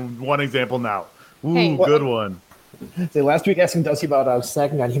and then one example now. Ooh, hey, good one. See, last week asking Dusty about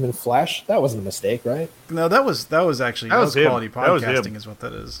snacking on human flesh, that wasn't a mistake, right? No, that was actually quality podcasting is what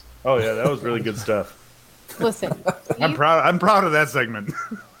that is. Oh yeah, that was really good stuff. Listen, I'm proud of that segment.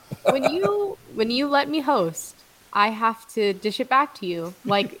 When you let me host, I have to dish it back to you.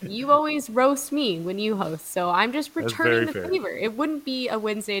 Like, you always roast me when you host, so I'm just returning the favor. It wouldn't be a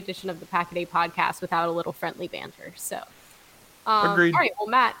Wednesday edition of the Pack-A-Day podcast without a little friendly banter. So, agreed. All right, well,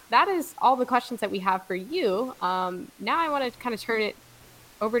 Matt, that is all the questions that we have for you. Now I want to kind of turn it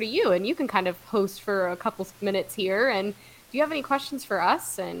over to you, and you can kind of host for a couple minutes here. And do you have any questions for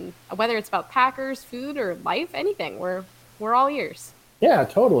us? And whether it's about Packers, food, or life, anything, we're all ears. Yeah,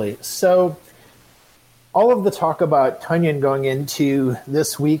 totally. So, all of the talk about Tonyan going into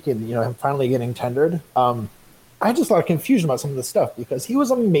this week and him finally getting tendered, I had just a lot of confusion about some of the stuff because he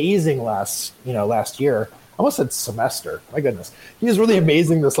was amazing last year. I almost said semester. My goodness, he was really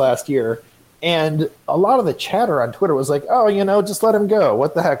amazing this last year, and a lot of the chatter on Twitter was like, "Oh, just let him go.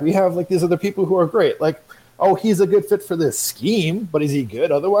 What the heck? We have like these other people who are great. Like, oh, he's a good fit for this scheme, but is he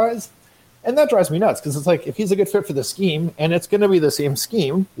good otherwise?" And that drives me nuts because it's like, if he's a good fit for the scheme and it's going to be the same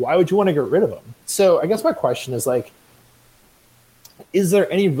scheme, why would you want to get rid of him? So I guess my question is like, is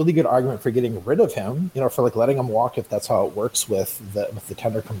there any really good argument for getting rid of him, for like letting him walk if that's how it works with the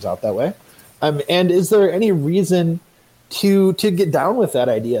tender comes out that way? And is there any reason to get down with that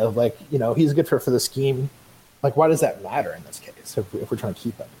idea of like, he's a good fit for the scheme? Like, why does that matter in this case if we're trying to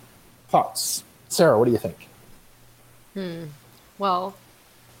keep him? Thoughts? Sarah, what do you think? Well,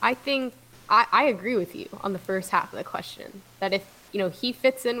 I think I agree with you on the first half of the question, that if, he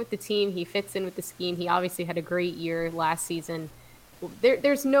fits in with the team, he fits in with the scheme, he obviously had a great year last season,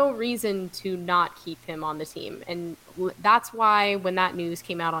 there's no reason to not keep him on the team. And that's why when that news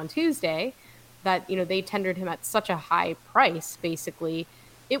came out on Tuesday, that, they tendered him at such a high price, basically,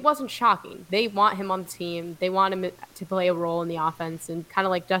 it wasn't shocking. They want him on the team. They want him to play a role in the offense. And kind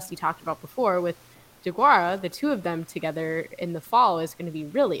of like Dusty talked about before with DeGuara, the two of them together in the fall is going to be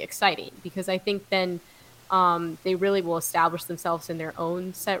really exciting because I think then they really will establish themselves in their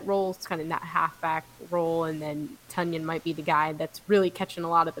own set roles, kind of in that halfback role, and then Tonyan might be the guy that's really catching a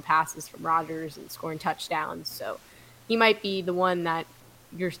lot of the passes from Rodgers and scoring touchdowns. So he might be the one that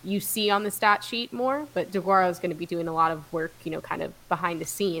you see on the stat sheet more, but DeGuara is going to be doing a lot of work, kind of behind the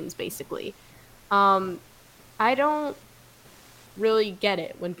scenes, basically. I don't really get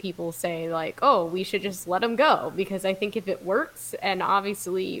it when people say like, "Oh, we should just let him go," because I think if it works, and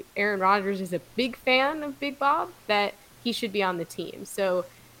obviously Aaron Rodgers is a big fan of Big Bob, that he should be on the team. So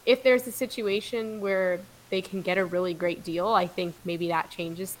if there's a situation where they can get a really great deal, I think maybe that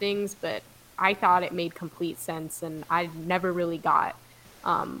changes things. But I thought it made complete sense, and I never really got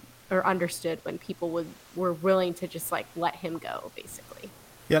or understood when people were willing to just like let him go, basically.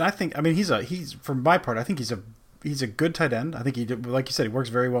 Yeah, and I think, I mean, he's for my part, I think he's a good tight end. I think he did, like you said, he works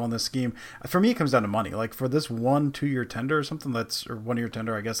very well in this scheme. For me, it comes down to money. Like for this 2-year tender or something, or 1 year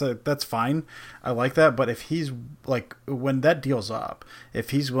tender, I guess that's fine. I like that. But if he's like, when that deal's up, if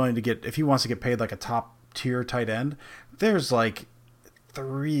he wants to get paid like a top tier tight end, there's like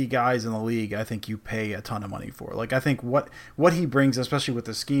 3 guys in the league I think you pay a ton of money for. Like I think what he brings, especially with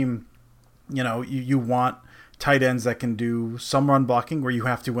the scheme, you want tight ends that can do some run blocking where you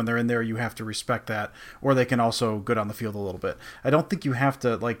have to, when they're in there, you have to respect that, or they can also go down the field a little bit. I don't think you have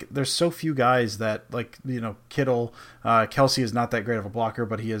to, like, there's so few guys that, like, Kittle, Kelsey is not that great of a blocker,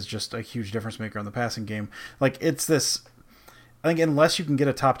 but he is just a huge difference maker in the passing game. Like, it's this, I think unless you can get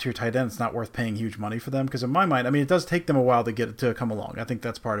a top tier tight end, it's not worth paying huge money for them. Because in my mind, I mean, it does take them a while to come along. I think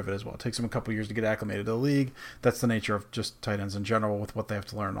that's part of it as well. It takes them a couple years to get acclimated to the league. That's the nature of just tight ends in general with what they have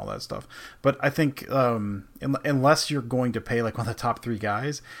to learn and all that stuff. But I think unless you're going to pay like one of the top 3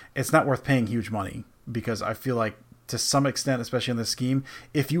 guys, it's not worth paying huge money. Because I feel like to some extent, especially in this scheme,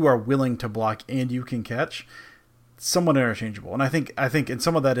 if you are willing to block and you can catch, somewhat interchangeable. And I think and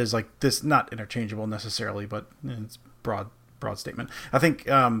some of that is like this, not interchangeable necessarily, but it's broad statement. I think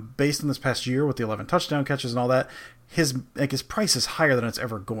based on this past year with the 11 touchdown catches and all that, his price is higher than it's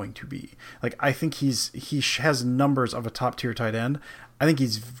ever going to be. Like I think he has numbers of a top tier tight end. I think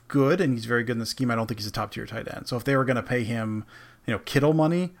he's good and he's very good in the scheme. I don't think he's a top tier tight end. So if they were going to pay him, Kittle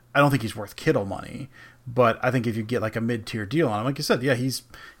money, I don't think he's worth Kittle money. But I think if you get like a mid tier deal on him, like you said, yeah,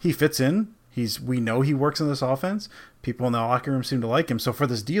 he fits in. We know he works in this offense. People in the locker room seem to like him. So for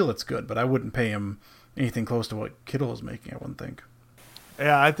this deal, it's good. But I wouldn't pay him anything close to what Kittle is making, I wouldn't think.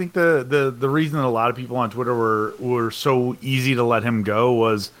 Yeah, I think the reason that a lot of people on Twitter were so easy to let him go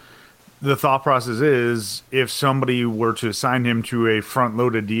was the thought process is if somebody were to assign him to a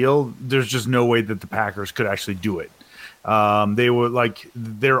front-loaded deal, there's just no way that the Packers could actually do it.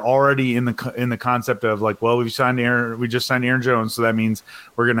 They're already in the concept of like, well, we just signed Aaron Jones, so that means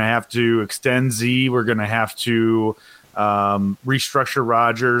we're going to have to extend Z, we're going to have to restructure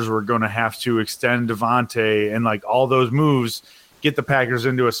Rodgers, we're going to have to extend Devontae, and like all those moves get the Packers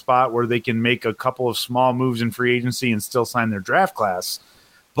into a spot where they can make a couple of small moves in free agency and still sign their draft class.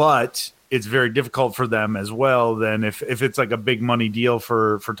 But it's very difficult for them as well. Then if it's like a big money deal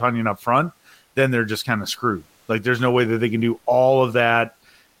for Tonyan up front, then they're just kind of screwed. Like there's no way that they can do all of that,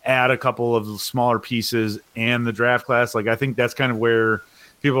 add a couple of smaller pieces and the draft class. Like I think that's kind of where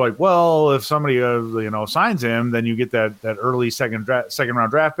people are like, well, if somebody signs him, then you get that early second round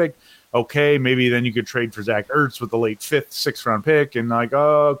draft pick. Okay, maybe then you could trade for Zach Ertz with the late 5th, 6th round pick, and like,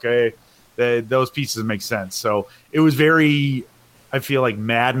 oh, okay, those pieces make sense. So it was very, I feel like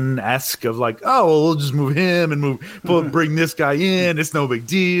Madden-esque of like, oh, well, we'll just move him and bring this guy in. It's no big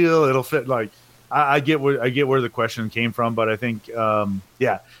deal. It'll fit. Like I get where the question came from, but I think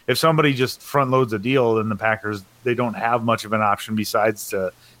if somebody just front loads a deal, then the Packers, they don't have much of an option besides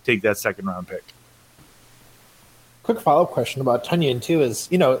to take that 2nd round pick. Quick follow-up question about Tonyan too is,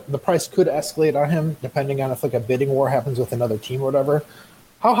 the price could escalate on him depending on if like a bidding war happens with another team or whatever.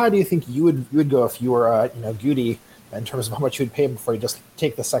 How high do you think you would go if you were Goody in terms of how much you would pay him before you just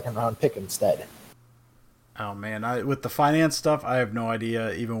take the 2nd round pick instead? Oh man, with the finance stuff, I have no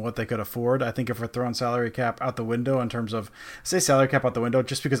idea even what they could afford. I think if we're throwing salary cap out the window in terms of, say salary cap out the window,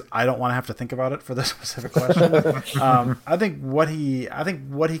 just because I don't want to have to think about it for this specific question. I think what he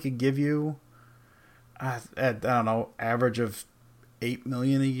could give you, I don't know, average of $8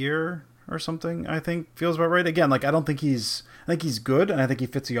 million a year or something, I think feels about right. Again, like I think he's good and I think he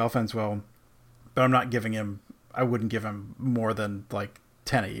fits the offense well, but I wouldn't give him more than like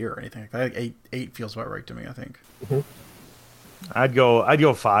 10 a year or anything like that. I think eight feels about right to me, I think. Mm-hmm. I'd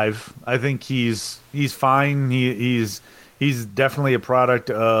go 5. I think he's fine. He's definitely a product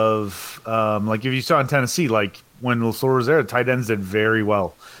of like if you saw in Tennessee, like when LaFleur was there, tight ends did very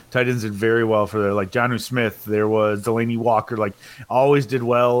well. Tight ends did very well for their, like Jonnu Smith. There was Delaney Walker, like always did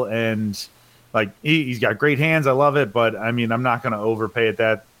well, and like he's got great hands. I love it, but I mean I'm not going to overpay at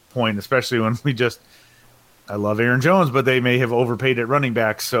that point, especially when I love Aaron Jones, but they may have overpaid at running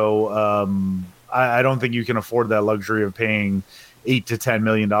back. So I don't think you can afford that luxury of paying $8 to $10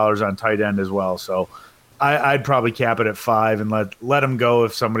 million on tight end as well. So I'd probably cap it at 5 and let them go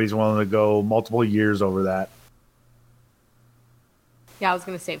if somebody's willing to go multiple years over that. Yeah, I was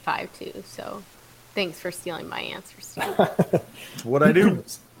going to say 5 too. So thanks for stealing my answer, Steve. That's what I do.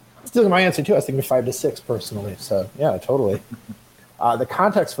 Stealing my answer too. I was thinking 5 to 6 personally. So yeah, totally. The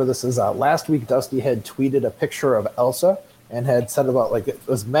context for this is last week Dusty had tweeted a picture of Elsa and had said about like it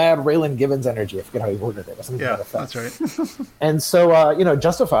was mad Raylan Givens energy. I forget how he worded it. Yeah, that's right. And so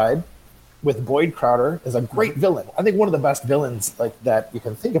Justified with Boyd Crowder is a great villain. I think one of the best villains like that you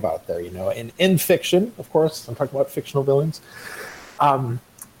can think about there. In fiction, of course. I'm talking about fictional villains.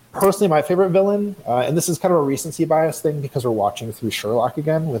 Personally, my favorite villain, and this is kind of a recency bias thing because we're watching through Sherlock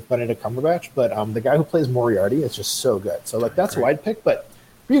again with Benedict Cumberbatch, but the guy who plays Moriarty is just so good. So like that's who I'd pick. But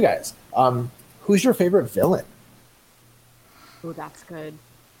for you guys, who's your favorite villain? Oh, that's good.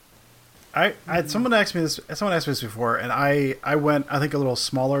 Someone asked me this before, and I went I think a little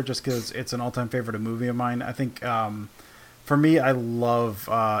smaller just because it's an all-time favorite movie of mine. I think for me, I love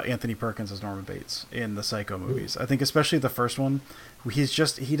Anthony Perkins as Norman Bates in the Psycho movies. I think especially the first one, he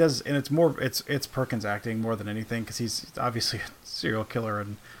does, and it's Perkins acting more than anything because he's obviously a serial killer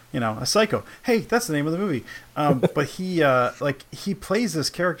and a psycho. Hey, that's the name of the movie. But he plays this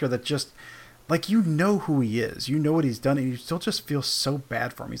character that just like who he is, what he's done, and you still just feel so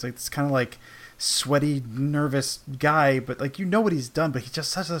bad for him. He's like this kind of like sweaty, nervous guy, but like what he's done, but he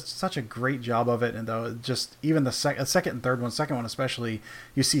just does such a great job of it. And just even the second and third one, second one especially,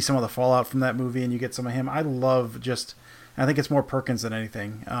 you see some of the fallout from that movie, and you get some of him. I think it's more Perkins than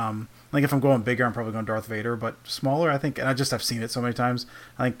anything. Like if I'm going bigger, I'm probably going Darth Vader, but smaller, I think, and I've seen it so many times.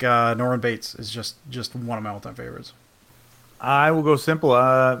 I think Norman Bates is just one of my all-time favorites. I will go simple.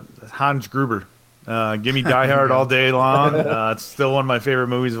 Hans Gruber. Give me Die Hard all day long. It's still one of my favorite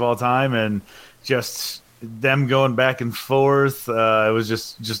movies of all time, and just them going back and forth. It was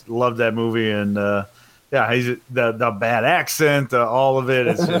just loved that movie, and he's the bad accent, all of it.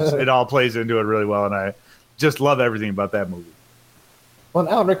 It's just, it all plays into it really well, and I just love everything about that movie. Well,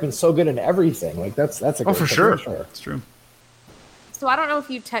 and Alan Rickman's so good in everything. Like that's a great for sure. It's true. So I don't know if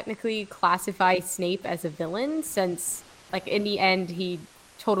you technically classify Snape as a villain, since like in the end he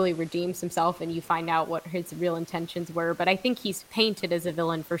totally redeems himself and you find out what his real intentions were. But I think he's painted as a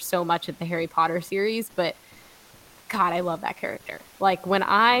villain for so much of the Harry Potter series. But God, I love that character. Like when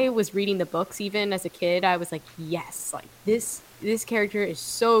I was reading the books, even as a kid, I was like, yes, like this character is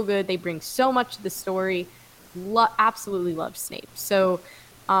so good. They bring so much to the story. Absolutely love Snape. So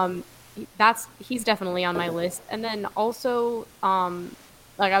he's definitely on my list. And then also I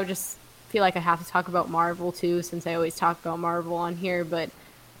would just feel like I have to talk about Marvel too, since I always talk about Marvel on here, but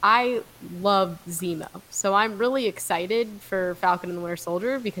I love Zemo. So I'm really excited for Falcon and the Winter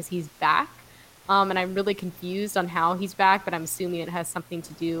Soldier because he's back. And I'm really confused on how he's back, but I'm assuming it has something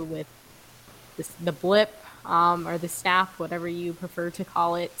to do with the blip or the snap, whatever you prefer to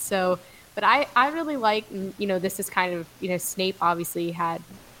call it. So, but I really like, this is kind of, Snape obviously had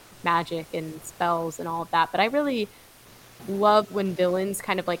magic and spells and all of that, but I really love when villains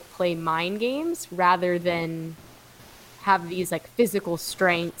kind of like play mind games rather than have these like physical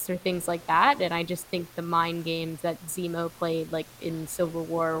strengths or things like that. And I just think the mind games that Zemo played like in Civil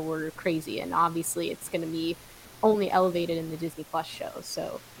War were crazy, and obviously it's going to be only elevated in the Disney Plus show.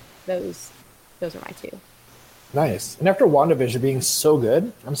 So those are my two. Nice. And after WandaVision being so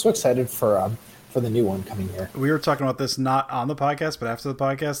good, I'm so excited for the new one coming here. We were talking about this not on the podcast, but after the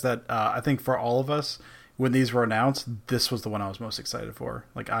podcast, that I think for all of us, when these were announced, this was the one I was most excited for.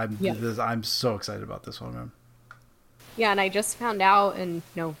 Like I'm so excited about this one, man. Yeah, and I just found out, and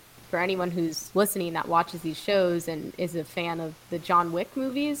for anyone who's listening that watches these shows and is a fan of the John Wick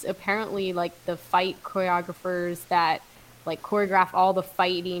movies, apparently like the fight choreographers that like choreograph all the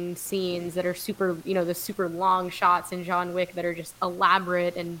fighting scenes that are super, the super long shots in John Wick that are just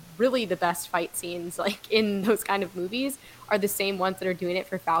elaborate and really the best fight scenes like in those kind of movies are the same ones that are doing it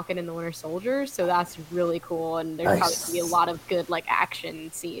for Falcon and the Winter Soldier. So that's really cool. And there's probably going to be a lot of good like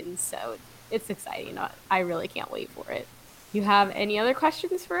action scenes. So it's exciting. I really can't wait for it. You have any other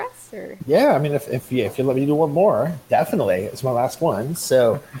questions for us? Or? Yeah, I mean, if you let me do one more, definitely. It's my last one.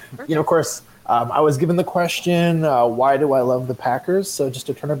 So, of course, I was given the question, why do I love the Packers? So just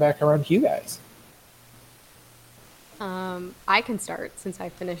to turn it back around to you guys. I can start since I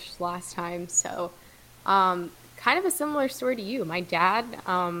finished last time. So kind of a similar story to you. My dad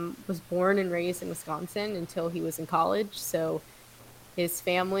was born and raised in Wisconsin until he was in college. So his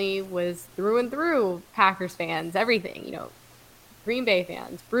family was through and through Packers fans, everything, Green Bay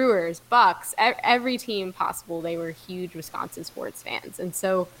fans, Brewers, Bucks, every team possible. They were huge Wisconsin sports fans. And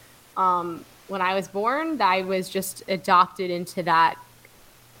so when I was born, I was just adopted into that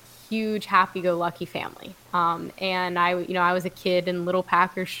huge happy-go-lucky family. And I was a kid in little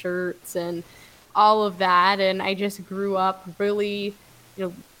Packer shirts and all of that. And I just grew up really,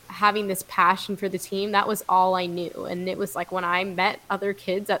 having this passion for the team. That was all I knew. And it was like when I met other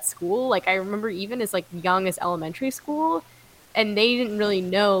kids at school, like I remember even as like young as elementary school, and they didn't really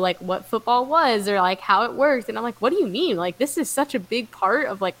know like what football was or like how it worked. And I'm like, what do you mean? Like, this is such a big part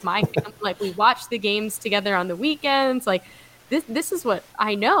of like my family. Like, we watch the games together on the weekends. Like, this is what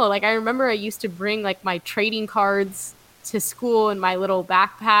I know. Like, I remember I used to bring like my trading cards to school in my little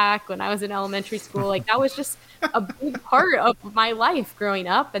backpack when I was in elementary school. Like, that was just a big part of my life growing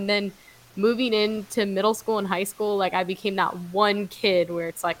up. And then moving into middle school and high school, like I became that one kid where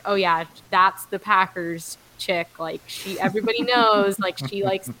it's like, oh yeah, that's the Packers chick. Like, everybody knows, like, she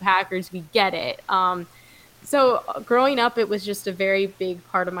likes the Packers. We get it. So growing up, it was just a very big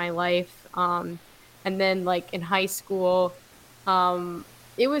part of my life. And then like in high school,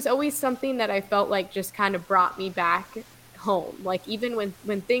 it was always something that I felt like just kind of brought me back home. Like, even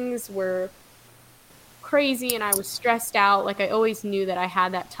when things were crazy and I was stressed out, like I always knew that I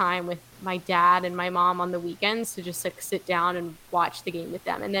had that time with my dad and my mom on the weekends to just like sit down and watch the game with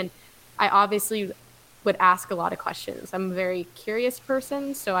them. And then I obviously would ask a lot of questions. I'm a very curious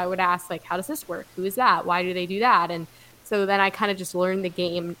person, so I would ask like, how does this work? Who is that? Why do they do that? And so then I kind of just learned the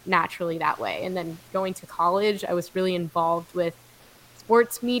game naturally that way. And then going to college, I was really involved with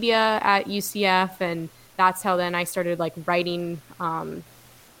sports media at UCF, and that's how then I started like writing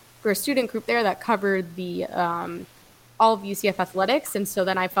for a student group there that covered the all of UCF athletics. And so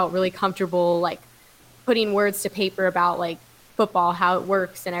then I felt really comfortable like putting words to paper about like football, how it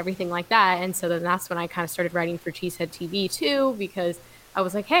works and everything like that. And so then that's when I kind of started writing for Cheesehead TV too, because I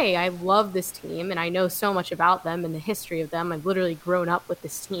was like, hey, I love this team and I know so much about them and the history of them. I've literally grown up with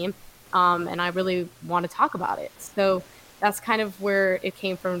this team, and I really want to talk about it. So that's kind of where it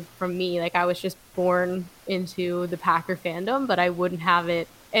came from me. Like, I was just born into the Packer fandom, but I wouldn't have it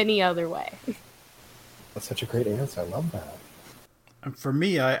any other way. That's such a great answer. I love that. For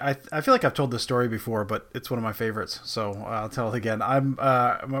me, I feel like I've told this story before, but it's one of my favorites, so I'll tell it again.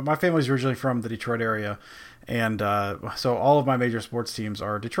 My family's originally from the Detroit area, and so all of my major sports teams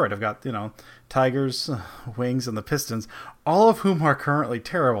are Detroit. I've got Tigers, Wings, and the Pistons, all of whom are currently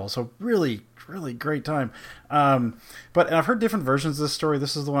terrible. So really great time. But I've heard different versions of this story.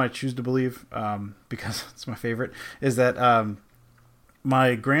 This is the one I choose to believe because it's my favorite. Is that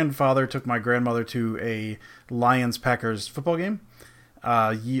my grandfather took my grandmother to a Lions-Packers football game.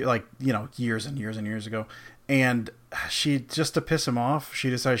 Years and years and years ago, and she, just to piss him off, she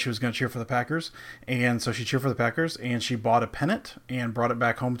decided she was going to cheer for the Packers, and so she cheered for the Packers, and she bought a pennant and brought it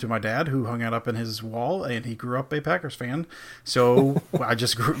back home to my dad, who hung it up in his wall, and he grew up a Packers fan. So I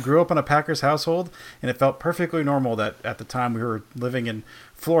just grew up in a Packers household, and it felt perfectly normal that at the time we were living in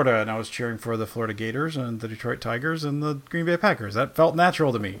Florida, and I was cheering for the Florida Gators and the Detroit Tigers and the Green Bay Packers. That felt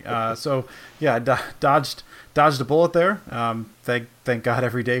natural to me. So yeah, I dodged a bullet there. Thank God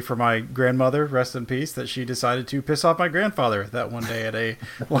every day for my grandmother, rest in peace, that she decided to piss off my grandfather that one day at a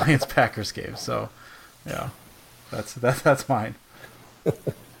Lions-Packers game. So yeah, that's mine.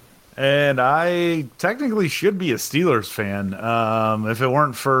 And I technically should be a Steelers fan. If it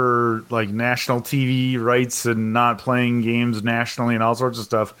weren't for like national TV rights and not playing games nationally and all sorts of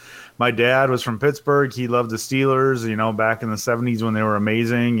stuff. My dad was from Pittsburgh. He loved the Steelers, back in the 70s when they were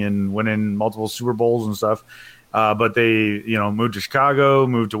amazing and winning multiple Super Bowls and stuff. But they, moved to Chicago,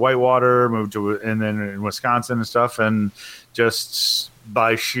 moved to Whitewater, and then in Wisconsin and stuff. And just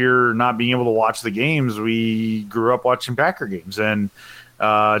by sheer not being able to watch the games, we grew up watching Packer games. And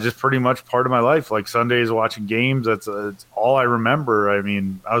just pretty much part of my life, like Sundays watching games. That's all I remember. I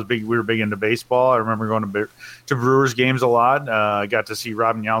mean, we were big into baseball. I remember going to Brewers games a lot. I got to see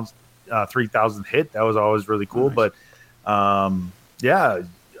Robin Yount's 3,000th hit. That was always really cool. Nice. But yeah,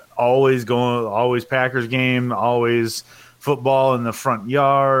 always Packers game, always football in the front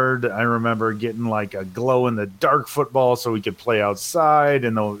yard. I remember getting like a glow in the dark football so we could play outside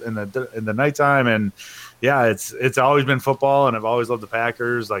in the nighttime. And yeah, it's always been football, and I've always loved the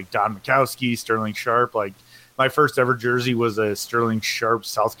Packers, like Don Majkowski, Sterling Sharp. Like, my first ever jersey was a Sterling Sharp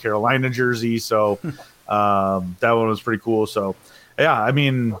South Carolina jersey, so that one was pretty cool. So yeah, I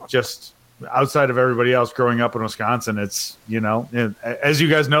mean, just outside of everybody else growing up in Wisconsin, it's, as you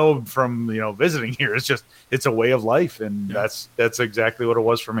guys know from, visiting here, it's a way of life, and yeah, that's exactly what it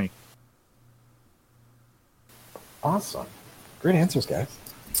was for me. Awesome. Great answers, guys.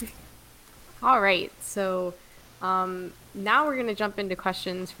 All right, so now we're going to jump into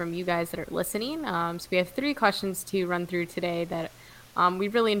questions from you guys that are listening. So we have 3 questions to run through today that we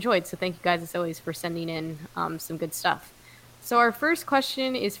really enjoyed. So thank you guys, as always, for sending in some good stuff. So our first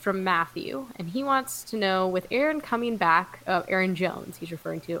question is from Matthew, and he wants to know, with Aaron coming back, Aaron Jones, he's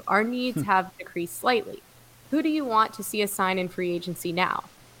referring to, our needs have decreased slightly. Who do you want to see us sign in free agency now?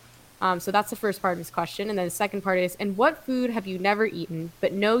 So that's the first part of his question. And then the second part is, and what food have you never eaten,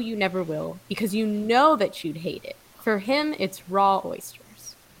 but know you never will, because you know that you'd hate it? For him, it's raw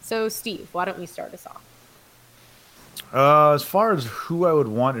oysters. So Steve, why don't you start us off? As far as who I would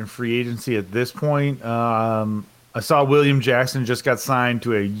want in free agency at this point, I saw William Jackson just got signed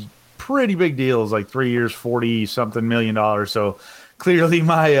to a pretty big deal. It was like 3 years, $40-something million. So clearly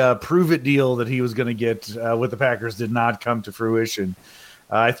my prove-it deal that he was going to get with the Packers did not come to fruition.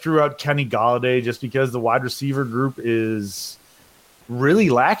 I threw out Kenny Golladay just because the wide receiver group is really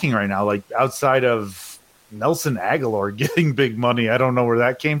lacking right now. Like outside of Nelson Aguilar getting big money, I don't know where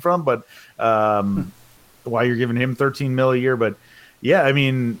that came from, but why you're giving him $13 million a year. But yeah, I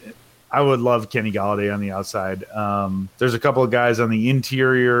mean, I would love Kenny Golladay on the outside. There's a couple of guys on the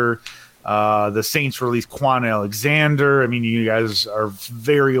interior. The Saints released Quan Alexander. I mean, you guys are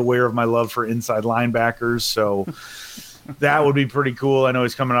very aware of my love for inside linebackers, so that would be pretty cool. I know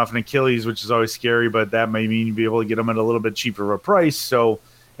he's coming off an Achilles, which is always scary, but that may mean you'd be able to get him at a little bit cheaper of a price. So,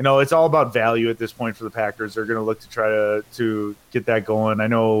 you know, it's all about value at this point for the Packers. They're going to look to try to get that going. I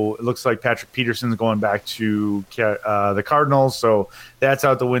know it looks like Patrick Peterson's going back to the Cardinals, so that's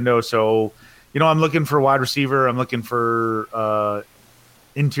out the window. So, you know, I'm looking for wide receiver. I'm looking for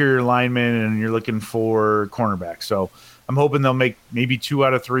interior lineman, and you're looking for cornerback. So I'm hoping they'll make maybe 2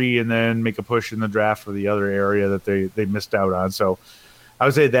 out of 3 and then make a push in the draft for the other area that they missed out on. So I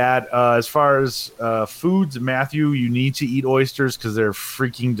would say that. As far as foods, Matthew, you need to eat oysters because they're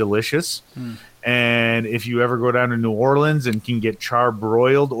freaking delicious. And if you ever go down to New Orleans and can get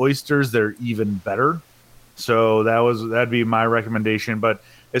charbroiled oysters, they're even better. So that'd be my recommendation. But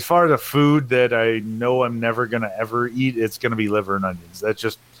as far as a food that I know I'm never going to ever eat, it's going to be liver and onions. That's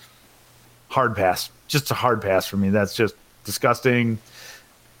just hard pass. Just a hard pass for me. That's just disgusting.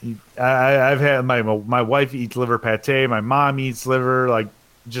 I've had my wife eats liver pate. My mom eats liver. Like,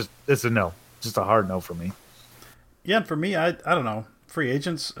 just it's a no. Just a hard no for me. Yeah, and for me, I don't know. Free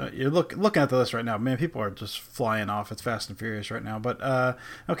agents, you're looking at the list right now. Man, people are just flying off. It's fast and furious right now. But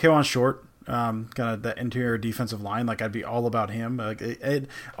okay, on short. Kind of the interior defensive line, like I'd be all about him.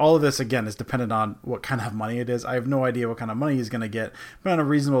 All of this again is dependent on what kind of money it is. I have no idea what kind of money he's going to get, but on a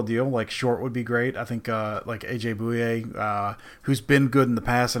reasonable deal, like short would be great. I think like AJ Bouye, who's been good in the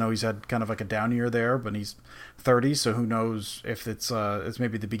past. I know he's had kind of like a down year there, but he's 30, so who knows if it's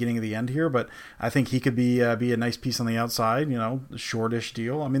maybe the beginning of the end here. But I think he could be a nice piece on the outside. You know, shortish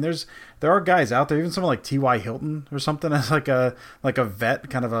deal. I mean, there are guys out there, even someone like T.Y. Hilton or something as like a vet,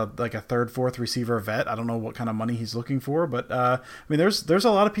 kind of a third, fourth receiver vet. I don't know what kind of money he's looking for, but I mean, there's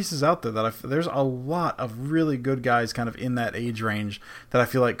a lot of pieces out there there's a lot of really good guys kind of in that age range that I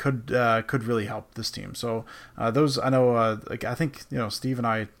feel like could really help this team. So those, I know, like I think, you know, Steve and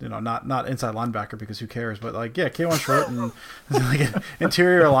I, you know, not inside linebacker because who cares, but like, yeah, K1 Short and like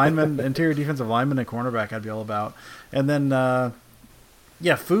interior defensive lineman and cornerback I'd be all about. And then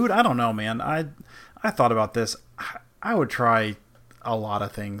yeah, food, I don't know, man. I thought about this. I would try a lot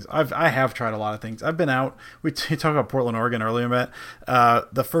of things. I have tried a lot of things. I've been out. We talked about Portland, Oregon earlier, Matt.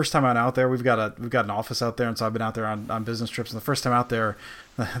 The first time I'm out there, we've got an office out there, and so I've been out there on business trips. And the first time out there,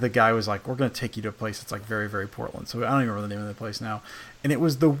 the guy was like, "We're going to take you to a place that's like very, very Portland." So I don't even remember the name of the place now. And it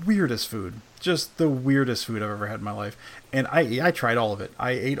was the weirdest food, just the weirdest food I've ever had in my life. And I tried all of it.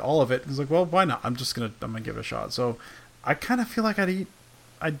 I ate all of it. I was like, well, why not? I'm gonna give it a shot. So I kind of feel like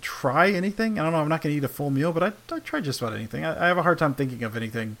I'd try anything. I don't know. I'm not going to eat a full meal, but I'd try just about anything. I have a hard time thinking of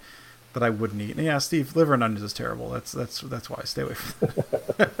anything that I wouldn't eat. And yeah, Steve, liver and onions is terrible. That's why I stay away from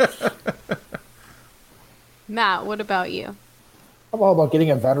it. Matt, what about you? I'm all about getting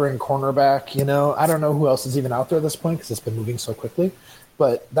a veteran cornerback. You know, I don't know who else is even out there at this point because it's been moving so quickly.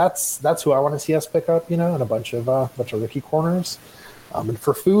 But that's who I want to see us pick up. You know, and a bunch of rookie corners. And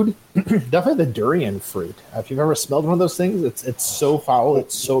for food, definitely the durian fruit. If you've ever smelled one of those things, it's so foul,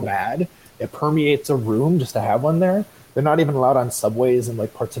 it's so bad. It permeates a room just to have one there. They're not even allowed on subways in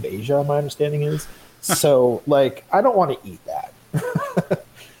like parts of Asia, my understanding is. So like, I don't want to eat that.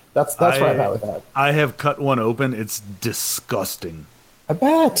 that's where I'm at with that. I have cut one open. It's disgusting. I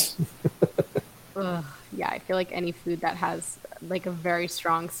bet. Ugh, yeah, I feel like any food that has like a very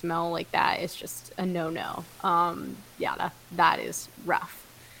strong smell like that is just a no-no. Yeah, that is rough.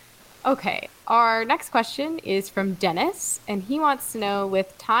 Okay, our next question is from Dennis, and he wants to know,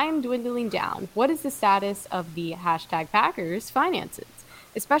 with time dwindling down, what is the status of the #Packers finances,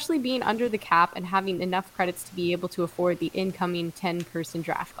 especially being under the cap and having enough credits to be able to afford the incoming 10-person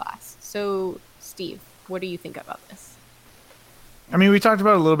draft class? So, Steve, what do you think about this? I mean, we talked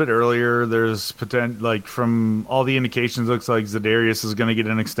about it a little bit earlier. There's potential, like from all the indications, looks like Za'Darius is going to get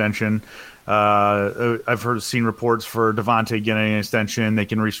an extension. I've seen reports for Devontae getting an extension. They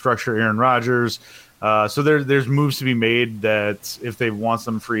can restructure Aaron Rodgers. So there's moves to be made that if they want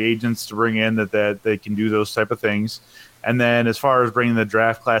some free agents to bring in, that they can do those type of things. And then as far as bringing the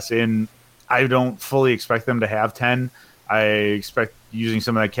draft class in, I don't fully expect them to have 10. I expect using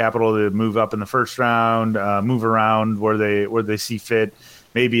some of that capital to move up in the first round, move around where they see fit.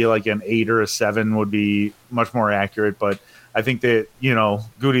 Maybe like an 8 or a 7 would be much more accurate. But I think that,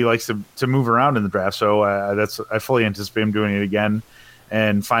 Goody likes to move around in the draft. So I fully anticipate him doing it again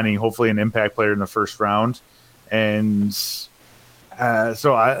and finding hopefully an impact player in the first round. And so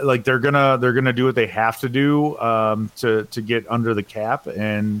they're gonna do what they have to do to get under the cap.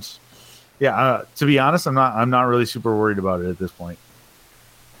 And yeah, to be honest, I'm not really super worried about it at this point.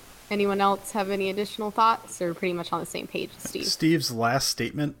 Anyone else have any additional thoughts, or pretty much on the same page as Steve? Steve's last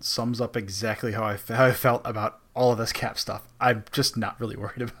statement sums up exactly how I felt about all of this cap stuff. I'm just not really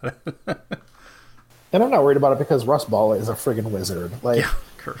worried about it. And I'm not worried about it because Russ Ball is a friggin' wizard.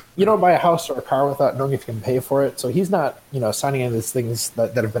 You don't buy a house or a car without knowing if you can pay for it. So he's not, signing in these things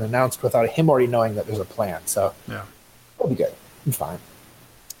that have been announced without him already knowing that there's a plan. So yeah, it'll be good. Be fine.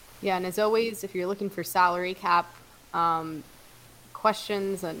 Yeah, and as always, if you're looking for salary cap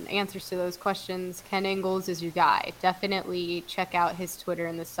questions and answers to those questions, Ken Ingalls is your guy. Definitely check out his Twitter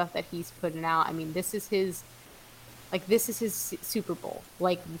and the stuff that he's putting out. I mean, this is his Super Bowl.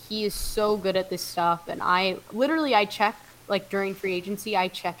 He is so good at this stuff. And I check, during free agency, I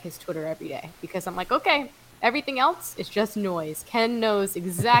check his Twitter every day because I'm like, okay, everything else is just noise. Ken knows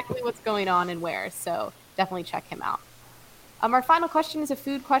exactly what's going on and where. So definitely check him out. Our final question is a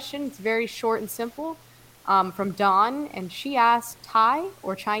food question. It's very short and simple. From Dawn, and she asked Thai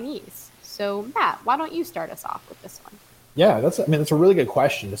or Chinese. So Matt, why don't you start us off with this one? Yeah, that's a really good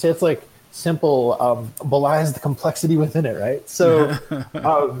question. To say it's simple belies the complexity within it, right? So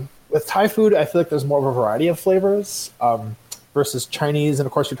with Thai food, I feel like there's more of a variety of flavors versus Chinese. And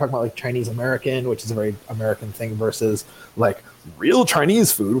of course, you're talking about Chinese American, which is a very American thing, versus real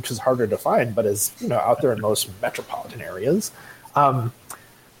Chinese food, which is harder to find, but is out there in most metropolitan areas.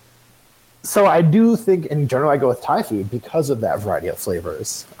 So I do think, in general, I go with Thai food because of that variety of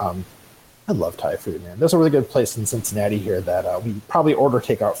flavors. I love Thai food, man. There's a really good place in Cincinnati here that we probably order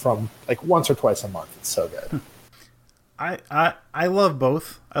takeout from once or twice a month. It's so good. I love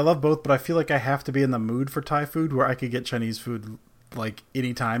both. But I feel like I have to be in the mood for Thai food where I could get Chinese food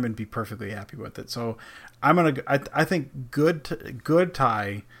anytime and be perfectly happy with it. So I think good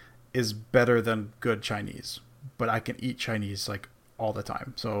Thai is better than good Chinese, but I can eat Chinese all the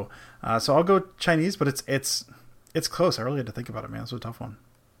time. So I'll go Chinese, but it's close. I really had to think about it, man. It's a tough one.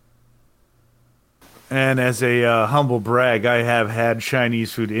 And as a humble brag, I have had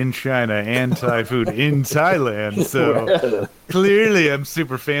Chinese food in China and Thai food in Thailand. So clearly I'm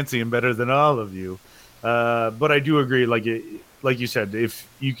super fancy and better than all of you. But I do agree, like you said, if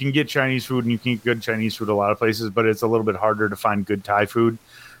you can get Chinese food and you can get good Chinese food a lot of places, but it's a little bit harder to find good Thai food.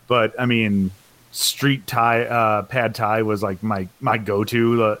 But I mean, street Thai, pad Thai was my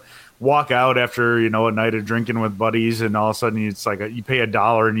go-to. Walk out after, a night of drinking with buddies, and all of a sudden it's you pay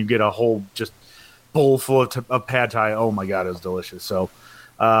 $1 and you get a whole just bowl full of pad Thai. Oh my God, it was delicious. So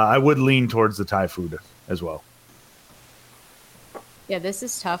I would lean towards the Thai food as well. Yeah, this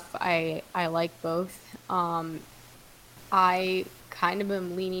is tough. I like both. I kind of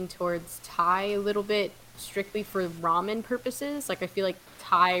am leaning towards Thai a little bit, strictly for ramen purposes. I feel like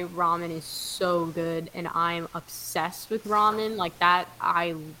Thai ramen is so good, and I'm obsessed with ramen. I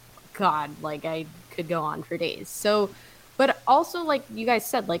could go on for days. So, but also, you guys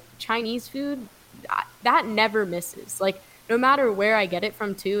said, Chinese food, that never misses. No matter where I get it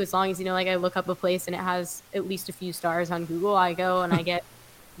from too, as long as, I look up a place and it has at least a few stars on Google, I go and I get,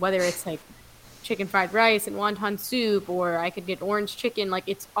 whether it's chicken fried rice and wonton soup, or I could get orange chicken,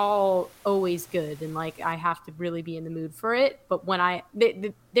 it's all always good. And I have to really be in the mood for it. But when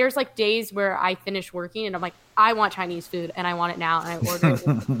there's days where I finish working and I'm I want Chinese food and I want it now, and I order it. It's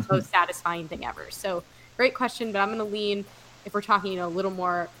the most satisfying thing ever. So great question, but I'm going to lean, if we're talking, a little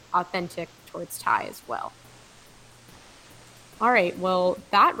more authentic, towards Thai as well. All right, well,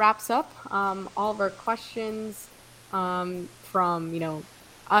 that wraps up all of our questions from,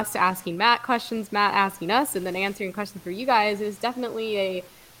 us asking Matt questions, Matt asking us, and then answering questions for you guys. It was definitely a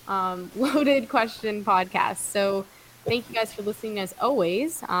loaded question podcast. So thank you guys for listening as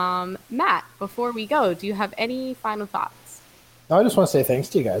always. Matt, before we go, do you have any final thoughts? No, I just want to say thanks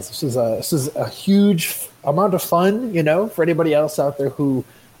to you guys. This is a huge amount of fun, for anybody else out there who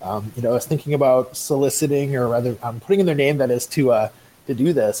I was thinking about soliciting, or rather, putting in their name, that is, to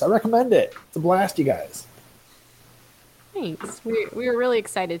do this. I recommend it. It's a blast, you guys. Thanks. We were really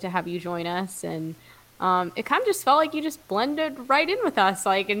excited to have you join us, and it kind of just felt like you just blended right in with us,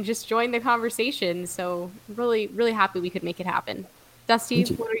 and just joined the conversation. So really, really happy we could make it happen. Dusty,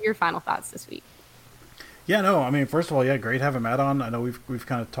 what are your final thoughts this week? Yeah, no, I mean, first of all, yeah, great having Matt on. I know we've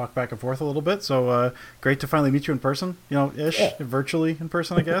kind of talked back and forth a little bit, so great to finally meet you in person, virtually in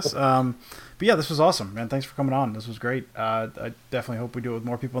person, I guess. But yeah, this was awesome, man. Thanks for coming on. This was great. I definitely hope we do it with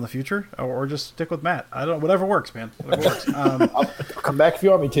more people in the future, or just stick with Matt. I don't know, whatever works, man. Whatever works. I'll come back if you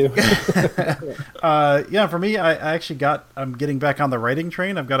want me to. Yeah, for me, I'm getting back on the writing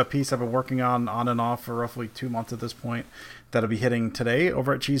train. I've got a piece I've been working on and off for roughly 2 months at this point, that'll be hitting today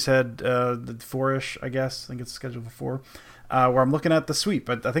over at Cheesehead, the 4-ish, I guess. I think it's scheduled for 4, where I'm looking at the sweep.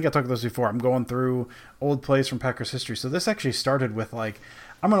 But I think I talked about this before. I'm going through old plays from Packers history. So this actually started with,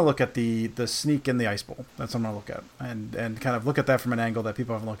 I'm going to look at the sneak in the ice bowl. That's what I'm going to look at. And kind of look at that from an angle that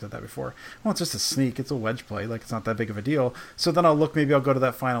people haven't looked at that before. Well, it's just a sneak. It's a wedge play. It's not that big of a deal. So then maybe I'll go to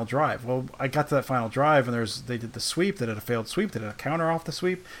that final drive. Well, I got to that final drive, and they did the sweep. They did a failed sweep. They did a counter off the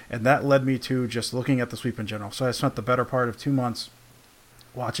sweep. And that led me to just looking at the sweep in general. So I spent the better part of 2 months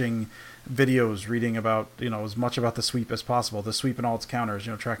watching videos, reading about, as much about the sweep as possible, the sweep and all its counters,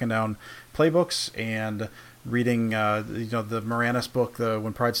 tracking down playbooks and reading, the Moranis book,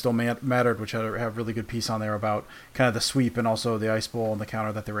 When Pride Still Mattered, which had a really good piece on there about kind of the sweep and also the ice bowl and the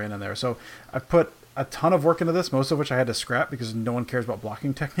counter that they ran in there. So I put a ton of work into this, most of which I had to scrap because no one cares about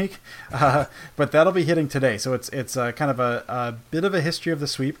blocking technique. But that'll be hitting today. So it's kind of a bit of a history of the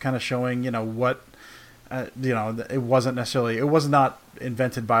sweep, kind of showing, what, it was not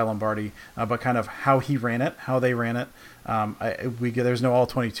invented by Lombardi, but kind of how he ran it, how they ran it. There's no all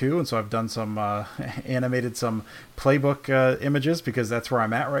 22, and so I've done some animated some playbook images because that's where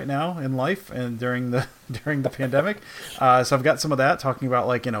I'm at right now in life and during the pandemic. So I've got some of that talking about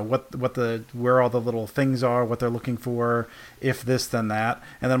where all the little things are, what they're looking for, if this then that,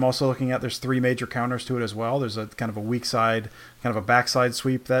 and then I'm also looking at there's 3 major counters to it as well. There's a kind of a weak side, kind of a backside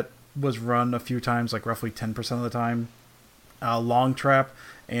sweep that was run a few times, roughly 10% of the time. Long trap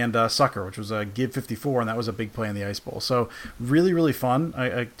and sucker, which was a give 54, and that was a big play in the ice bowl. So really, really fun.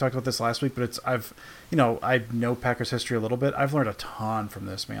 I talked about this last week, but I know Packers history a little bit. I've learned a ton from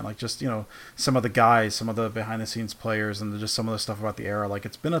this, man. Some of the guys, some of the behind the scenes players, and just some of the stuff about the era.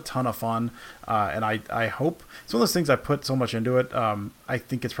 It's been a ton of fun, and I hope it's one of those things I put so much into it. I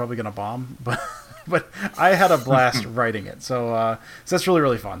think it's probably gonna bomb, but I had a blast writing it. So that's really,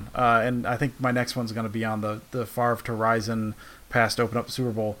 really fun. And I think my next one's going to be on the Favre to Rison pass to open up the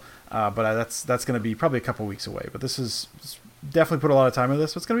Super Bowl. But that's going to be probably a couple weeks away. But this is definitely put a lot of time into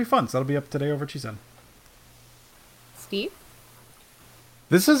this. So it's going to be fun. So that'll be up today over at Cheesehead. Steve?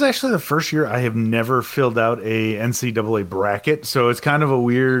 This is actually the first year I have never filled out a NCAA bracket, so it's kind of a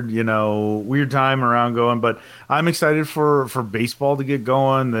weird time around going. But I'm excited for baseball to get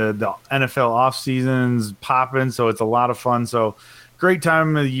going. The NFL off season's popping, so it's a lot of fun. So great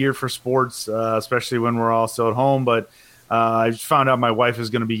time of the year for sports, especially when we're all still at home. But I just found out my wife is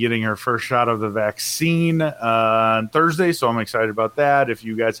going to be getting her first shot of the vaccine on Thursday, so I'm excited about that. If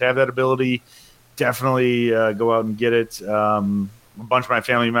you guys have that ability, definitely go out and get it. A bunch of my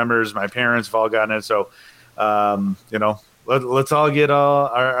family members, my parents have all gotten it. So, let's all get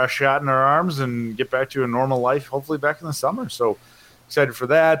our shot in our arms and get back to a normal life, hopefully back in the summer. So excited for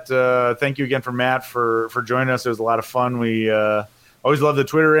that. Thank you again for Matt for joining us. It was a lot of fun. We always love the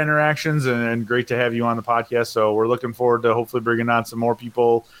Twitter interactions and great to have you on the podcast. So we're looking forward to hopefully bringing on some more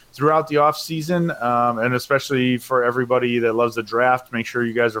people throughout the off season. And especially for everybody that loves the draft, make sure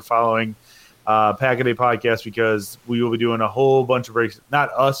you guys are following Pack-A-Day Podcast, because we will be doing a whole bunch of breaks.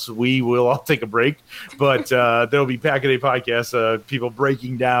 Not us, we will all take a break, but there'll be Pack-A-Day Podcast, people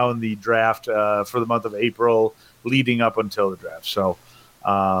breaking down the draft for the month of April leading up until the draft. So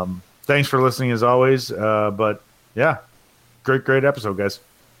thanks for listening as always. But yeah, great episode, guys.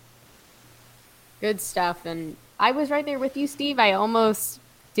 Good stuff. And I was right there with you, Steve. I almost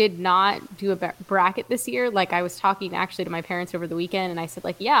did not do a bracket this year. I was talking actually to my parents over the weekend, and I said,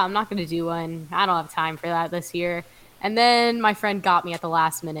 yeah, I'm not going to do one. I don't have time for that this year. And then my friend got me at the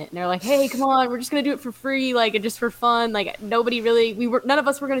last minute, and they're like, hey, come on, we're just going to do it for free, just for fun. None of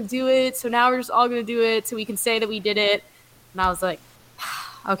us were going to do it, so now we're just all going to do it so we can say that we did it. And I was like,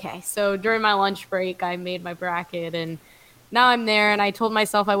 okay. So during my lunch break, I made my bracket, and now I'm there, and I told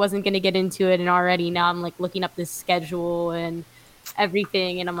myself I wasn't going to get into it, and already now I'm looking up this schedule and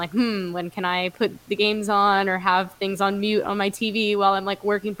everything, and I'm like, when can I put the games on or have things on mute on my TV while I'm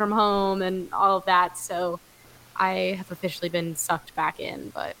working from home and all of that. So I have officially been sucked back in,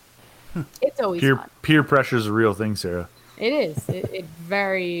 but it's always fun. Peer pressure is a real thing, Sarah. It is.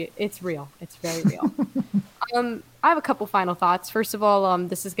 It's real. It's very real. I have a couple final thoughts. First of all,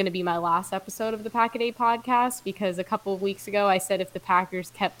 this is going to be my last episode of the Pack-A-Day podcast because a couple of weeks ago I said if the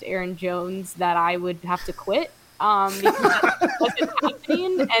Packers kept Aaron Jones that I would have to quit because that wasn't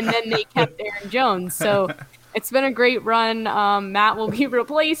happening, and then they kept Aaron Jones. So it's been a great run. Matt will be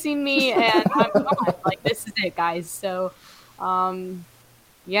replacing me, and I'm gone. Like, this is it, guys. So,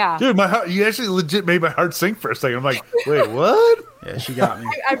 yeah. Dude, my heart, you actually legit made my heart sink for a second. I'm like, wait, what? Yeah, she got me.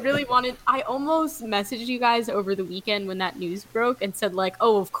 I almost messaged you guys over the weekend when that news broke and said, like,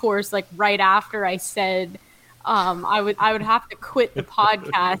 oh, of course, like right after I said I would have to quit the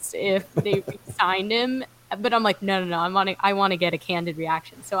podcast if they signed him. But I'm like, no, I want to get a candid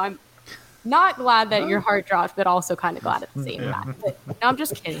reaction. So I'm not glad that your heart dropped, but also kind of glad at the same time. But, no, I'm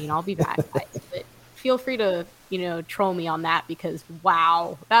just kidding. I'll be back. But feel free to, troll me on that because,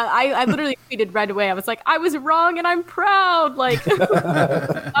 wow. I literally tweeted right away. I was like, I was wrong and I'm proud. Like,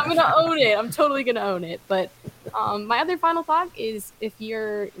 I'm going to own it. I'm totally going to own it. But my other final thought is if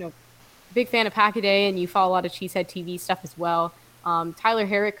you're, a big fan of Pack-A-Day and you follow a lot of Cheesehead TV stuff as well, Tyler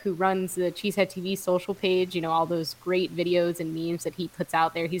Herrick, who runs the Cheesehead TV social page, all those great videos and memes that he puts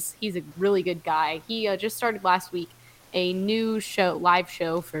out there, he's a really good guy. He just started last week a new live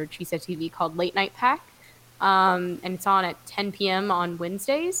show for Cheesehead TV called Late Night Pack, and it's on at 10 p.m. on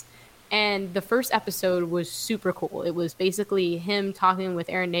Wednesdays. And the first episode was super cool. It was basically him talking with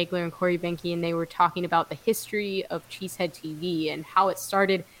Aaron Nagler and Corey Benke, and they were talking about the history of Cheesehead TV and how it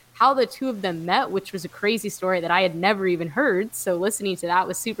started, how the two of them met, which was a crazy story that I had never even heard. So listening to that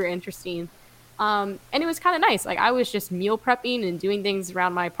was super interesting. And it was kind of nice. Like, I was just meal prepping and doing things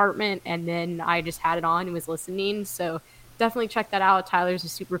around my apartment, and then I just had it on and was listening. So definitely check that out. Tyler's a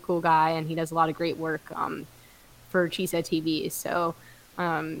super cool guy, and he does a lot of great work for Cheesehead TV. So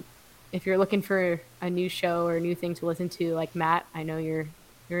if you're looking for a new show or a new thing to listen to, like Matt, I know you're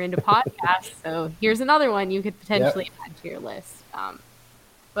into podcasts, so here's another one you could potentially add to your list.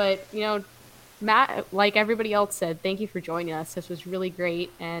 But, Matt, like everybody else said, thank you for joining us. This was really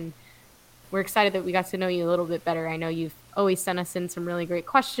great, and we're excited that we got to know you a little bit better. I know you've always sent us in some really great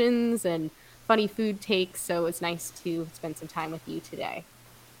questions and funny food takes, so it's nice to spend some time with you today.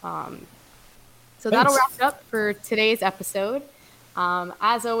 So that'll wrap it up for today's episode.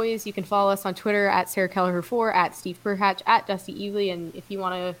 As always, you can follow us on Twitter at Sarah Kelleher4, at Steve Perhatch, at Dusty Evely, and if you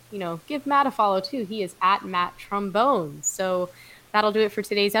want to, give Matt a follow too, he is at Matt Trombone. So that'll do it for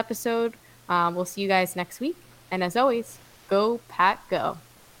today's episode. We'll see you guys next week. And as always, go Pack Go.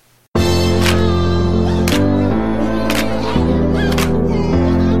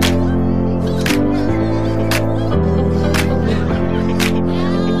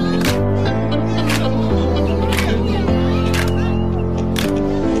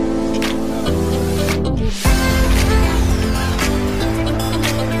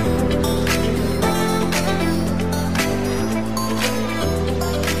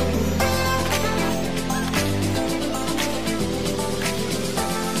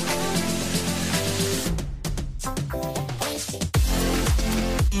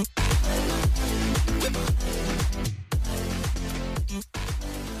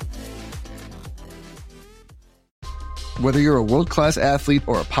 Whether you're a world-class athlete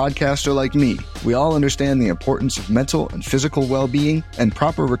or a podcaster like me, we all understand the importance of mental and physical well-being and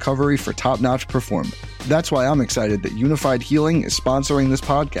proper recovery for top-notch performance. That's why I'm excited that Unified Healing is sponsoring this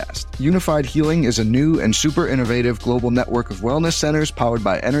podcast. Unified Healing is a new and super innovative global network of wellness centers powered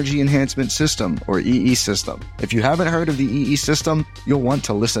by Energy Enhancement System, or EE System. If you haven't heard of the EE System, you'll want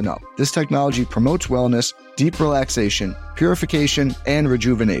to listen up. This technology promotes wellness, deep relaxation, purification, and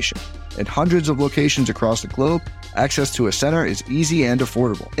rejuvenation. In hundreds of locations across the globe, access to a center is easy and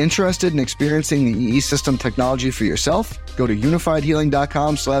affordable. Interested in experiencing the EE System technology for yourself? Go to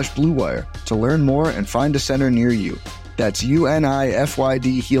unifydhealing.com/bluewire to learn more and find a center near you. That's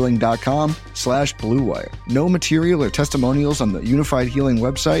unifydhealing.com/bluewire. No material or testimonials on the Unified Healing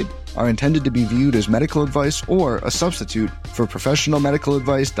website are intended to be viewed as medical advice or a substitute for professional medical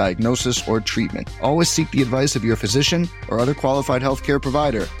advice, diagnosis, or treatment. Always seek the advice of your physician or other qualified healthcare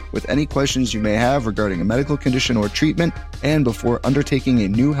provider with any questions you may have regarding a medical condition or treatment and before undertaking a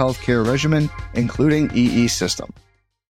new healthcare regimen, including EE System.